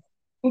 So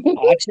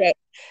actually,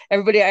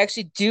 everybody, I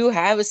actually do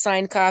have a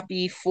signed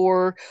copy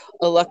for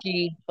a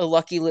lucky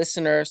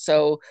listener.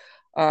 So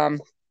um,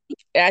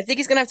 and I think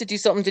he's gonna have to do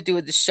something to do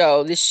with this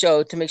show,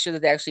 to make sure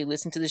that they actually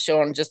listen to the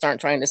show and just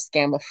aren't trying to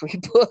scam a free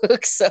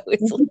book. So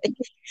it's like,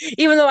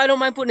 even though I don't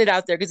mind putting it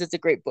out there because it's a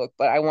great book,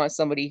 but I want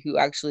somebody who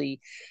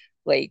actually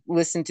like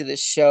listen to the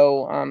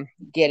show,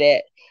 get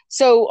it.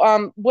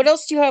 So, what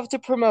else do you have to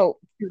promote?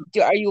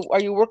 Are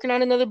you working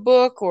on another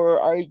book,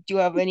 or do you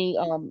have any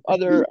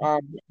other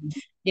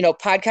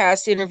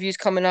podcast interviews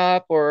coming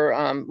up,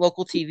 or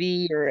local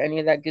TV, or any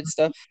of that good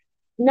stuff?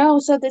 No,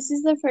 so this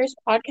is the first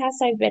podcast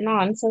I've been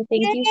on, so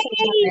thank you so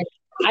Yay! much.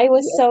 I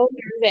was so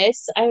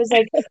nervous. I was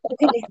like,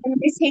 okay, I'm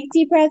gonna take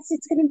deep breaths.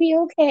 It's gonna be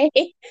okay.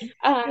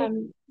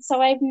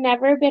 So I've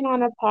never been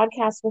on a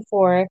podcast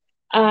before.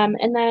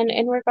 And then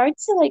in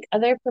regards to like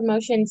other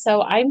promotions,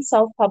 so I'm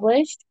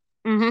self-published.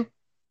 Mm-hmm.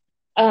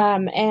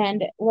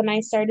 And when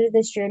I started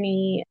this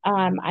journey,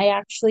 I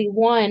actually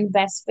won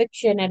Best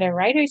Fiction at a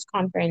writers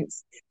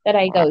conference that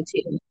I Wow. go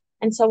to.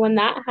 And so when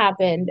that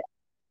happened,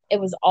 it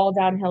was all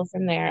downhill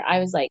from there. I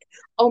was like,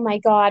 oh my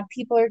God,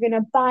 people are going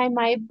to buy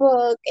my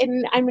book,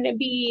 and I'm going to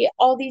be,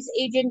 all these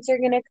agents are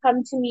going to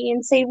come to me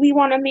and say, we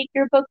want to make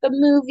your book a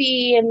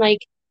movie. And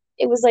like,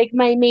 it was like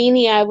my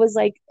mania was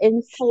like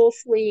in full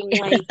swing.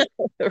 Like,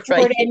 Right.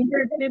 Jordan,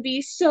 you're going to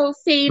be so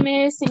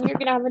famous and you're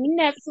going to have a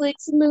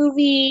Netflix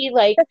movie.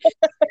 Like,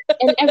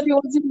 and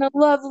everyone's going to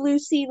love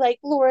Lucy like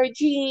Laura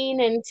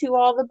Jean and To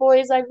All the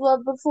Boys I've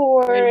Loved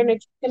Before. And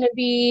it's going to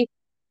be,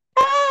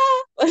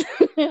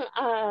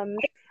 um,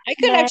 I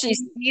could then actually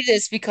see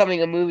this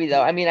becoming a movie,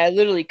 though. I mean, I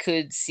literally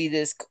could see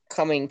this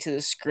coming to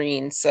the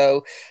screen.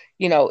 So,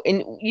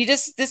 and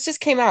this just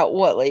came out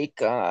what, like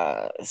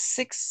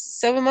 6,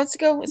 7 months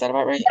ago? Is that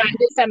about right?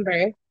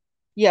 December.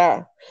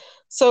 Yeah.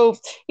 So,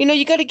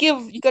 you got to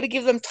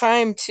give them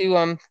time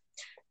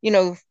you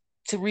know,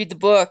 to read the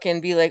book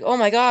and be like, oh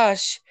my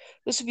gosh,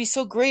 this would be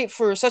so great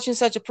for such and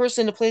such a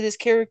person to play this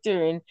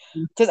character. And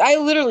because I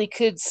literally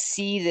could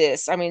see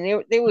this. I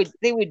mean,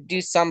 they would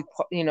do some,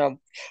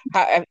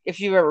 if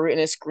you've ever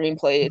written a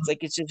screenplay, it's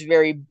like it's just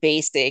very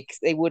basic.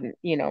 They wouldn't,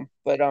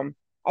 but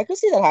I could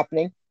see that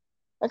happening.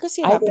 I could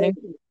see it I happening.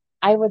 would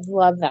I would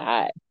love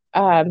that.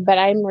 But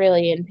I'm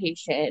really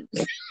impatient.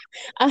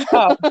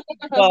 Oh,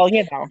 well,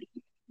 how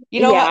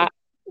Yeah,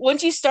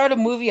 once you start a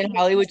movie in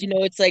Hollywood,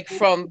 it's like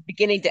from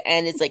beginning to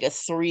end, it's like a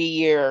 3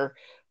 year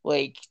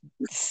like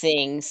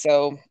thing.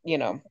 So,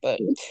 but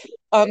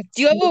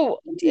do you have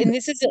and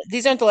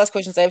these aren't the last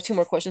questions. I have two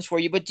more questions for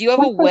you, but do you have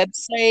a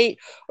website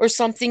or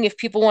something if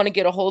people want to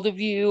get a hold of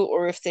you,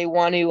 or if they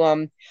want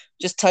to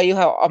just tell you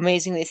how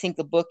amazing they think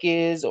the book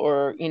is,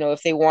 or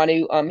if they want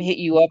to hit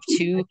you up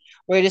to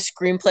write a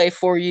screenplay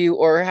for you,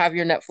 or have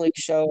your Netflix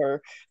show,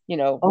 or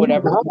oh my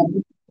whatever.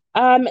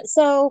 God.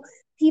 So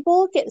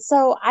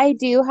so I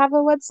do have a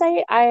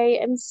website. I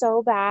am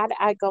so bad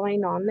at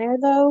going on there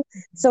though.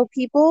 So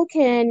people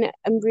can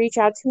reach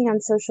out to me on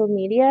social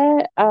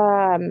media.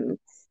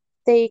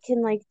 They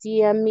can like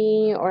DM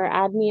me or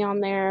add me on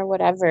there,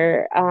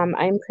 whatever.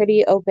 I'm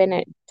pretty open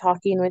at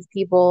talking with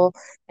people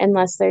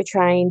unless they're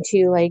trying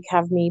to like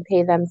have me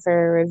pay them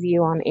for a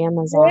review on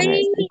Amazon or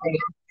Right? something.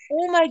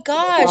 Oh my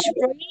gosh,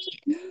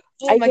 right?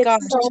 Oh I my get gosh.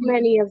 so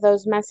many of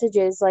those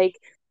messages like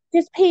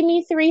just pay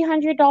me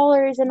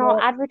 $300 and I'll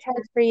Yeah.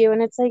 advertise for you.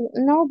 And it's like,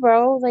 no,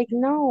 bro, like,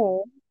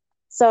 no.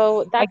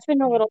 So I, that's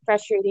been a little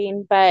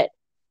frustrating, but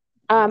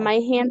yeah. my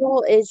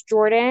handle is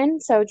Jordan,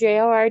 so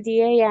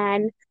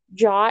Jordan,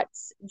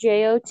 Jots,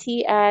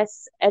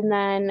 Jots, and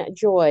then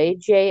Joy,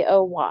 Joy.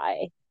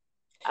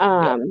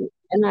 Yeah.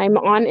 And I'm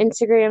on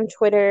Instagram,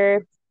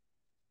 Twitter.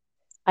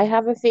 I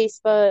have a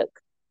Facebook,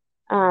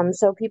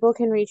 so people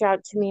can reach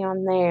out to me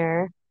on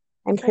there.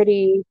 I'm Okay.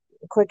 pretty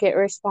quick at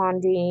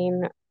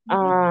responding.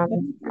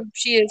 Um,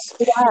 She is.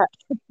 yeah,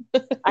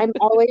 I'm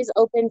always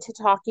open to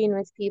talking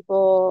with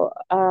people.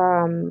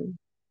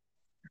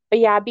 But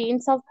yeah, being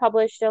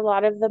self-published, a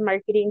lot of the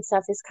marketing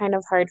stuff is kind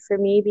of hard for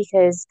me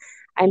because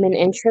I'm an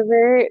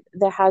introvert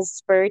that has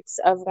spurts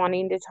of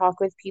wanting to talk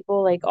with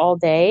people like all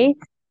day.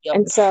 Yep.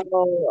 And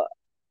so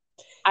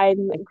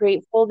I'm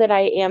grateful that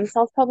I am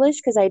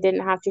self-published because I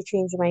didn't have to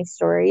change my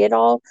story at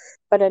all.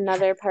 But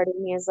another part of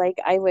me is like,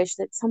 I wish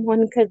that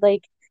someone could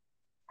like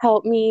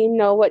help me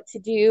know what to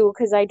do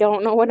because I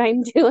don't know what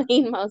I'm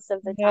doing most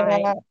of the Yeah,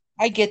 time.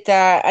 I get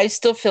that. I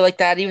still feel like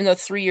that, even though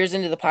 3 years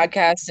into the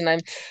podcast, and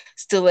I'm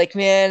still like,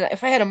 man,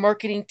 if I had a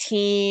marketing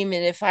team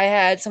and if I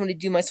had somebody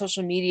do my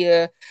social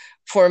media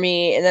for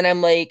me, and then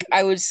I'm like,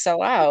 I would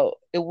sell out.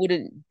 It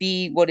wouldn't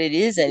be what it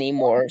is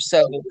anymore.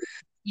 So,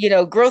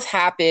 growth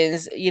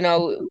happens,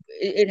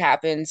 it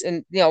happens.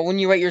 And, when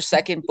you write your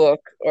second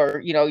book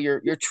or,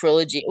 your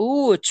trilogy,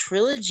 ooh, a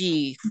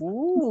trilogy.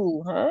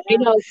 Ooh, huh? You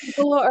know,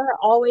 people are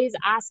always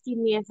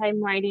asking me if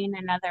I'm writing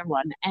another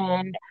one,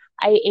 and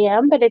I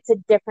am, but it's a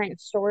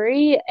different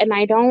story. And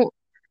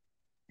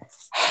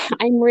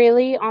I'm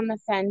really on the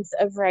fence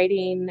of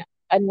writing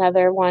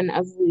another one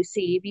of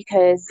Lucy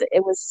because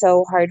it was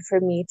so hard for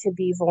me to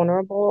be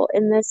vulnerable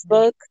in this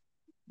Right, book.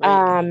 right,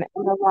 And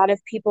a lot of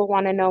people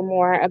want to know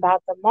more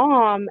about the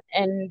mom,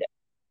 and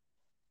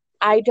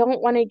I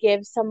don't want to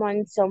give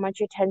someone so much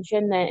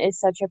attention that is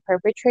such a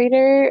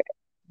perpetrator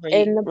right,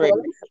 in the right.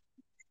 book.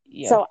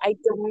 Yeah. So I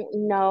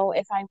don't know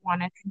if I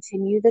want to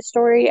continue the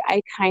story.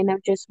 I kind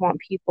of just want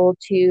people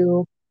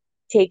to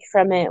take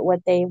from it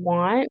what they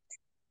want.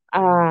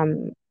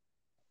 Um,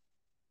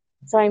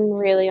 so I'm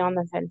really on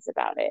the fence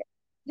about it.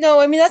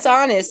 No, I mean that's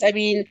honest. I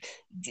mean,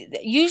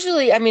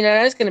 usually, I mean, and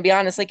I was gonna be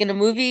honest, like in a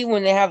movie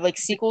when they have like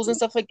sequels and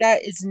stuff like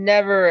that, it's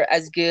never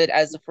as good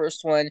as the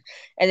first one.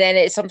 And then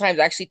it sometimes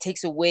actually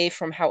takes away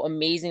from how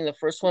amazing the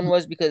first one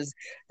was because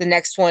the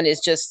next one is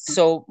just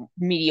so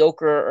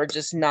mediocre or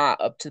just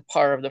not up to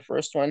par of the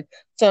first one.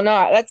 So no,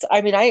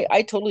 I mean,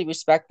 I totally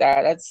respect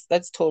that.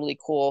 That's totally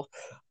cool.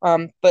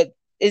 But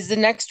is the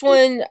next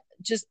one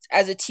just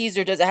as a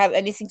teaser, does it have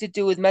anything to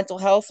do with mental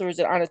health or is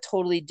it on a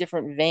totally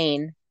different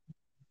vein?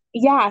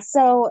 Yeah,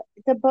 so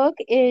the book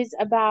is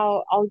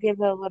about, I'll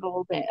give a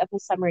little bit of a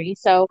summary.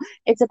 So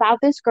it's about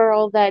this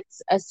girl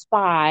that's a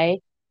spy,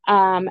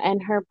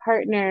 and her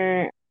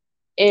partner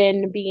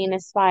in being a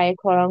spy,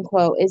 quote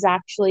unquote, is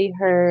actually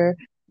her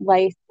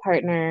life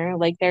partner.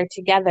 Like they're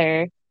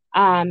together.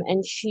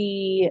 And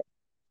she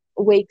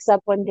wakes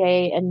up one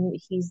day and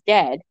he's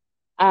dead.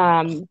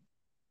 Um,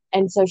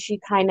 and so she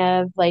kind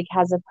of like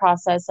has a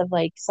process of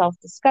like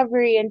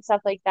self-discovery and stuff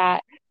like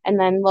that. And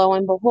then lo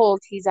and behold,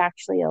 he's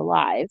actually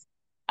alive.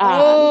 Um,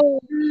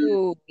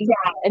 Oh,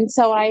 yeah, and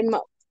so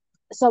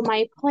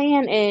my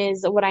plan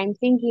is what I'm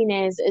thinking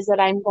is that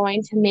I'm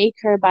going to make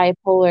her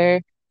bipolar,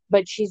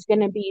 but she's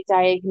going to be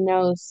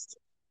diagnosed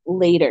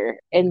later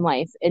in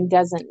life and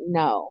doesn't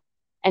know.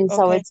 And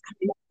so okay. it's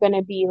kind of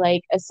going to be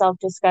like a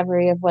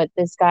self-discovery of what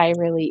this guy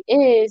really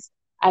is,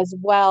 as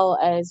well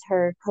as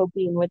her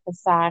coping with the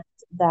fact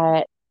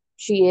that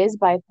she is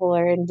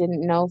bipolar and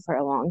didn't know for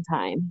a long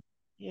time.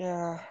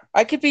 Yeah,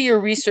 I could be your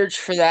research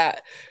for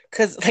that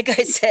because, like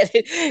I said,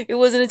 it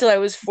wasn't until I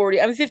was 40.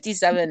 I'm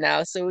 57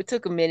 now, so it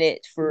took a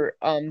minute for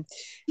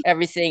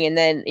everything, and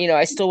then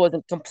I still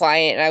wasn't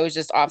compliant, and I was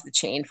just off the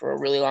chain for a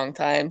really long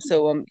time.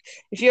 So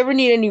if you ever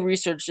need any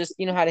research, just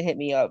you know how to hit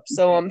me up.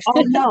 So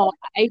Oh no,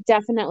 I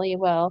definitely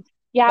will.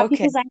 Yeah, okay.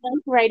 because I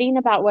like writing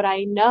about what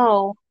I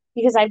know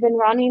because I've been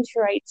wanting to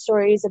write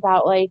stories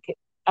about like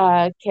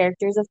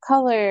characters of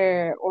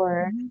color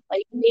or Mhm.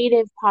 like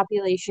native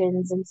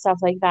populations and stuff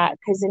like that.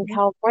 Because in Mhm.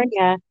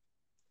 California,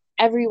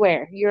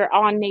 everywhere you're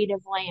on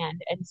native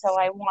land, and so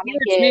I want Here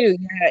to give. too,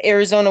 yeah,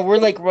 Arizona. We're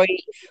like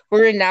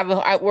we're in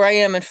Navajo. Where I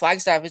am in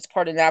Flagstaff, it's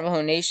part of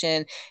Navajo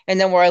Nation, and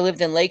then where I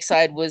lived in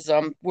Lakeside was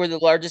we're the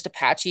largest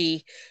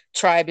Apache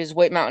tribe is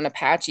White Mountain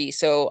Apache.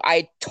 So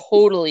I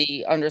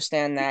totally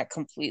understand that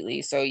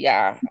completely. So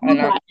yeah, and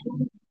Yeah,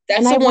 that's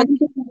and the I one. wanted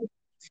to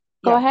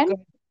go Yeah, ahead.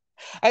 go.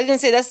 I was gonna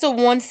say that's the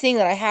one thing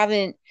that I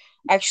haven't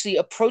actually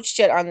approached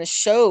yet on the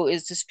show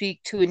is to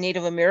speak to a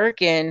Native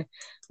American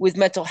with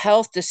mental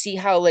health to see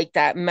how like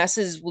that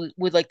messes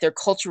with like their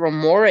cultural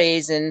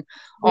mores and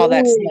all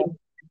that stuff, Ooh,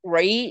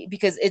 right?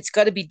 Because it's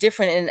got to be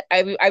different.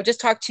 And I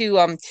just talked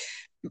to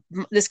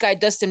this guy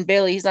Dustin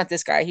Bailey. He's not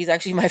this guy. He's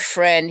actually my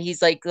friend.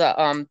 He's like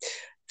the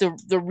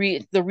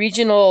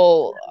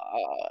regional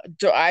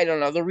I don't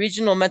know, the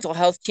regional mental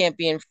health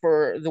champion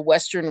for the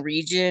Western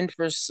region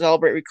for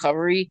Celebrate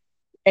Recovery.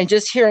 And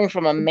just hearing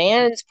from a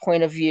man's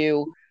point of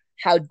view,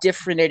 how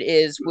different it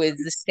is with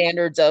the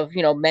standards of,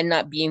 men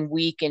not being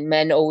weak and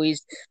men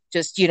always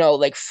just,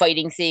 like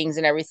fighting things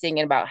and everything,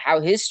 and about how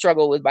his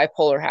struggle with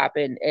bipolar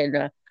happened.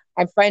 And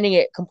I'm finding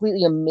it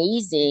completely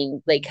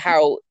amazing, like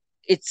how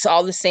it's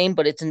all the same,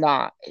 but it's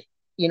not.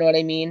 You know what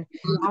I mean?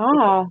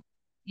 Yeah.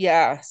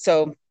 Yeah.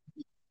 So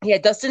yeah,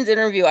 Dustin's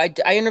interview, I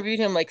interviewed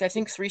him like I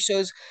think 3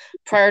 shows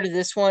prior to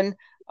this one.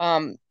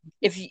 Um,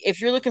 if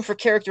you're looking for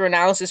character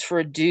analysis for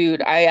a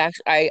dude,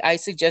 I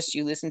suggest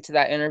you listen to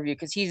that interview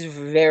because he's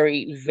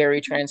very, very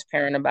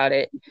transparent about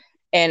it.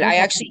 And I Okay.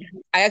 actually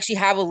I actually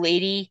have a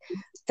lady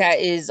that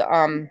is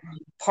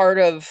part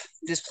of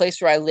this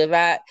place where I live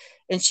at,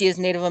 and she is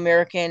Native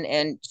American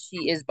and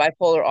she is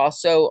bipolar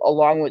also,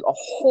 along with a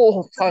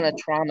whole ton of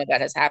trauma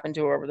that has happened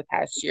to her over the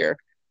past year.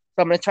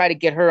 So I'm gonna try to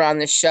get her on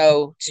the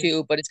show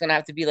too, but it's gonna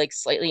have to be like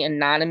slightly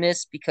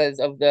anonymous because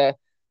of the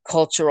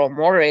cultural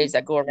mores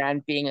that go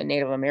around being a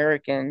Native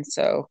American.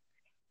 So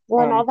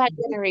Well, and um all that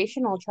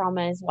generational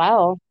trauma as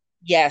well.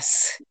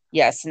 yes,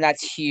 yes, and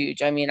that's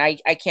huge. I mean, I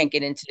can't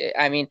get into it.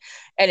 I mean,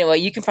 anyway,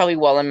 you can probably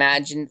well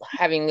imagine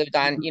having lived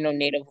on,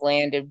 native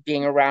land and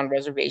being around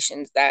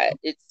reservations that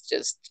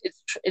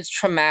it's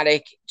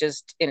traumatic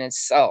just in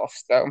itself.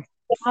 So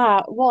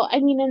Well, I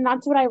mean, and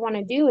that's what I want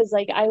to do is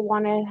like I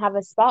want to have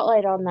a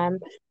spotlight on them,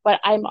 but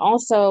I'm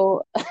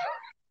also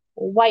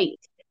white.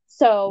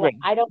 So right,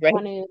 I don't right,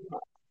 want to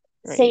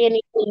say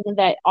right. anything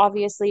that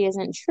obviously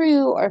isn't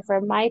true or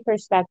from my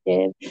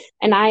perspective.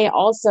 And I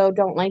also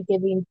don't like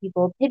giving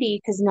people pity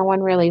because no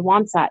one really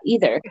wants that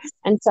either.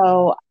 And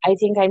so I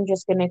think I'm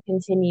just going to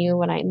continue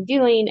what I'm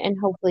doing and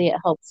hopefully it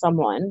helps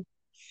someone.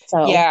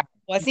 So, Yeah,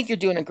 well, I think you're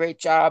doing a great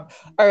job.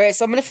 All right,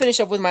 so I'm gonna finish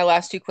up with my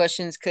last 2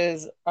 questions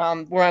because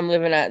where I'm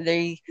living at,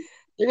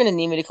 they're gonna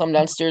need me to come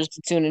downstairs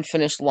soon and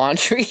finish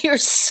laundry or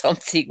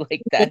something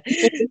like that.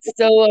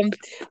 So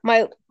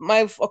my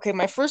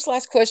first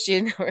last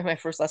question, or my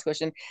first last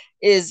question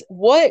is,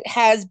 what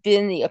has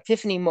been the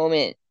epiphany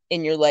moment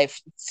in your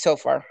life so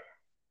far?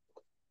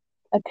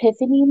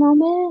 epiphany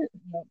moment.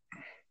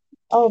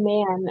 Oh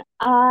man.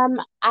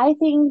 I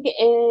think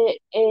it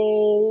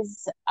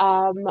is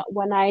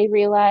when I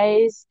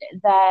realized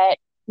that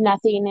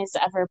nothing is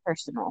ever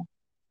personal.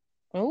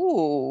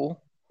 Ooh,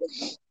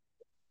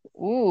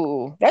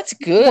 ooh, that's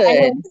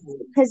good.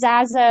 Because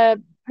as a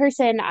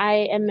person,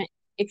 I am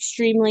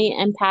extremely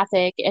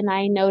empathic and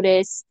I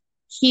notice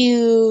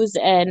cues,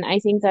 and I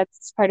think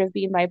that's part of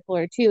being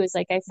bipolar too, is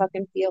like I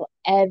fucking feel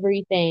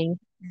everything.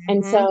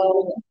 And Hmm.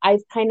 so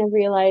I've kind of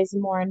realized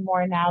more and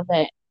more now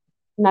that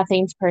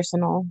nothing's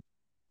personal.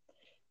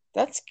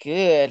 That's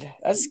good.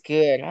 That's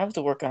good. I have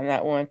to work on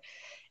that one.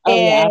 Oh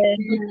yeah.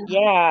 And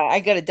yeah, I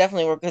gotta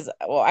definitely work because,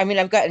 well, I mean,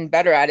 I've gotten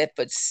better at it,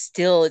 but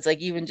still, it's like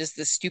even just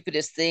the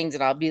stupidest things,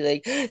 and I'll be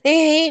like, they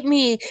hate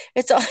me.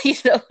 It's all,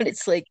 and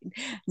it's like,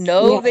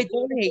 no, Yeah. they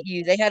don't hate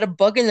you. They had a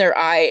bug in their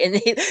eye, and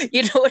they,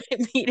 you know what I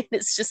mean? And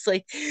it's just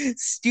like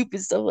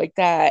stupid stuff like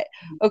that.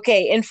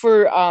 Okay, and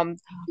for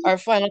our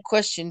final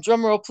question,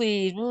 drum roll,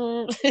 please.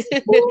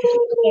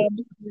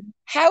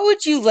 How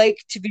would you like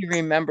to be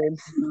remembered?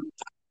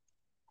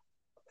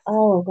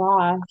 Oh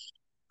gosh.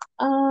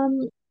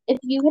 If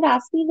you had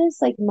asked me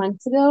this like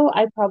months ago,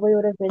 I probably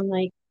would have been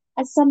like,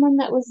 as someone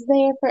that was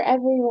there for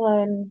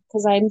everyone,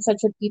 because I'm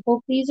such a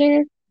people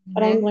pleaser.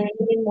 But I'm Hmm.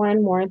 learning more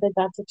and more that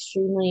that's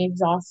extremely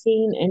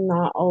exhausting and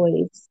not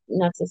always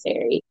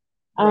necessary.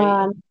 Right.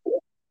 Um,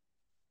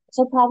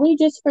 so probably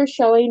just for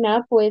showing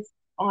up with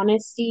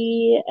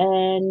honesty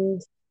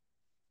and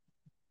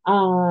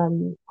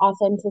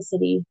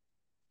authenticity,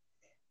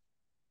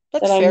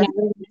 That's that I'm fair. never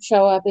going to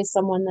show up as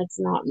someone that's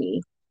not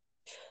me.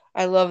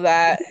 I love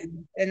that.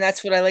 And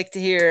that's what I like to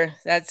hear.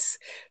 That's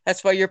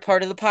why you're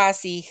part of the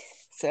posse.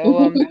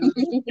 So Do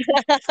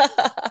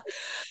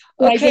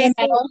I get okay, a so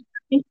medal?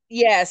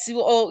 yes,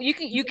 well, you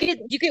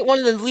get one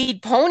of the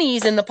lead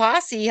ponies in the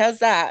posse. How's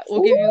that? We'll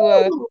give you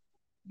a Ooh.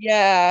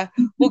 yeah,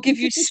 we'll give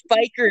you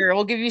Spiker.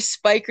 We'll give you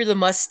Spiker the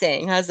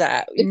Mustang. How's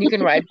that? And you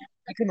can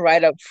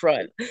ride up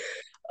front.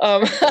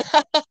 Um,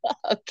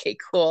 okay,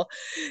 cool.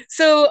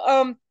 So,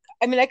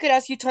 I mean, I could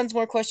ask you tons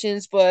more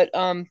questions, but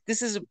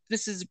this is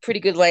a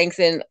pretty good length,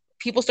 and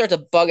people start to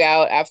bug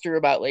out after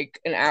about like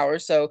an hour.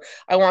 So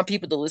I want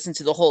people to listen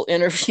to the whole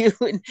interview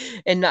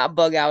and not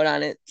bug out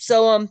on it.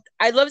 So,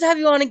 I'd love to have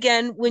you on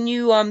again when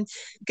you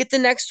get the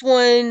next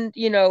one,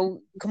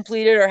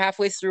 completed or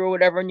halfway through or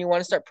whatever, and you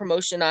want to start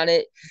promotion on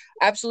it.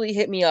 Absolutely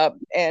hit me up,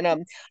 and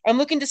I'm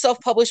looking to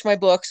self-publish my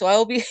book, so I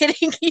will be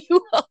hitting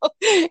you up.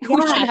 We can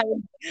Yeah. have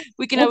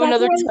we can Well, have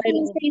that's another what I was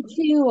going to title.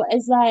 say too,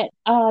 is that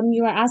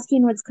you were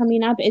asking what's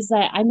coming up, is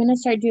that I'm going to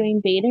start doing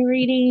beta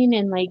reading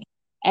and like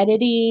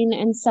editing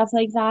and stuff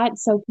like that.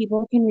 So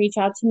people can reach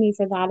out to me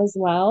for that as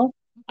well.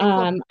 Okay,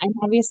 cool. I'm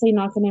obviously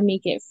not going to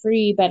make it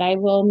free, but I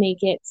will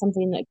make it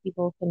something that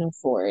people can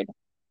afford.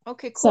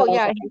 Okay, So cool.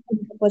 Yeah.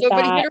 with So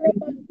everybody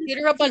that, hit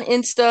her up on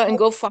Insta and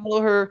go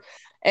follow her.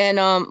 And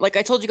like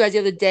I told you guys the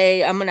other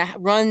day, I'm gonna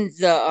run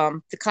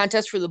the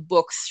contest for the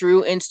book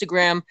through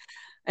Instagram.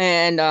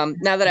 And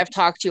now that I've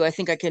talked to you, I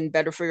think I can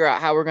better figure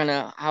out how we're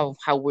gonna how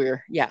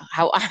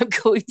I'm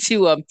going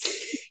to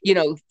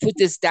put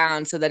this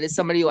down so that it's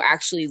somebody who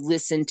actually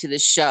listened to the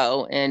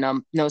show and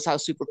knows how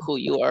super cool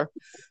you are.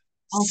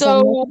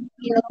 Awesome. Well, So thank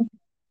you.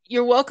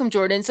 you're welcome,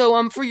 Jordan.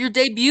 So for your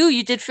debut,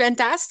 you did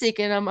fantastic,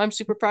 and I'm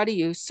super proud of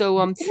you.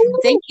 So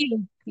thank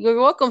you.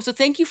 You're welcome. So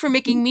thank you for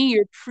making me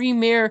your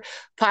premier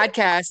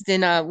podcast.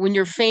 And when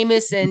you're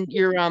famous and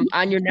you're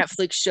on your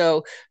Netflix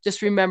show,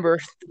 just remember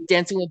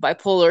Dancing with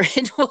Bipolar,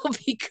 and we'll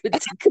be good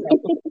to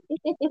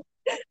go.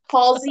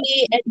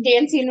 Halsey and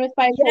Dancing with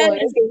Yes. Bipolar.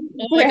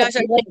 Oh For my gosh, I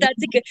think everyone.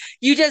 that's a good.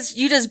 You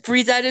just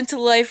breathe that into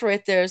life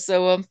right there.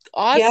 So Yep.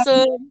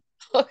 awesome.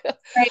 All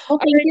Right. Well,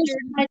 thank right, you so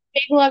Jordan. much.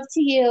 Big love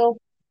to you.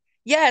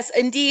 Yes,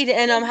 indeed.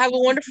 And have a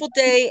wonderful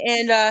day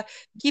and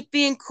keep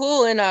being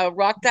cool and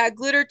rock that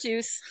glitter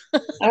tooth.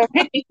 All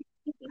right.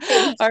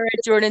 Thanks. All right,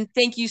 Jordan.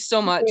 Thank you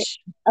so much.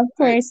 Of All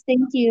right. course.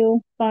 Thank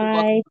you. You're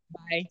welcome.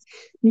 Bye.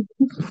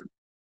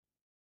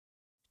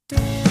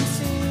 Bye.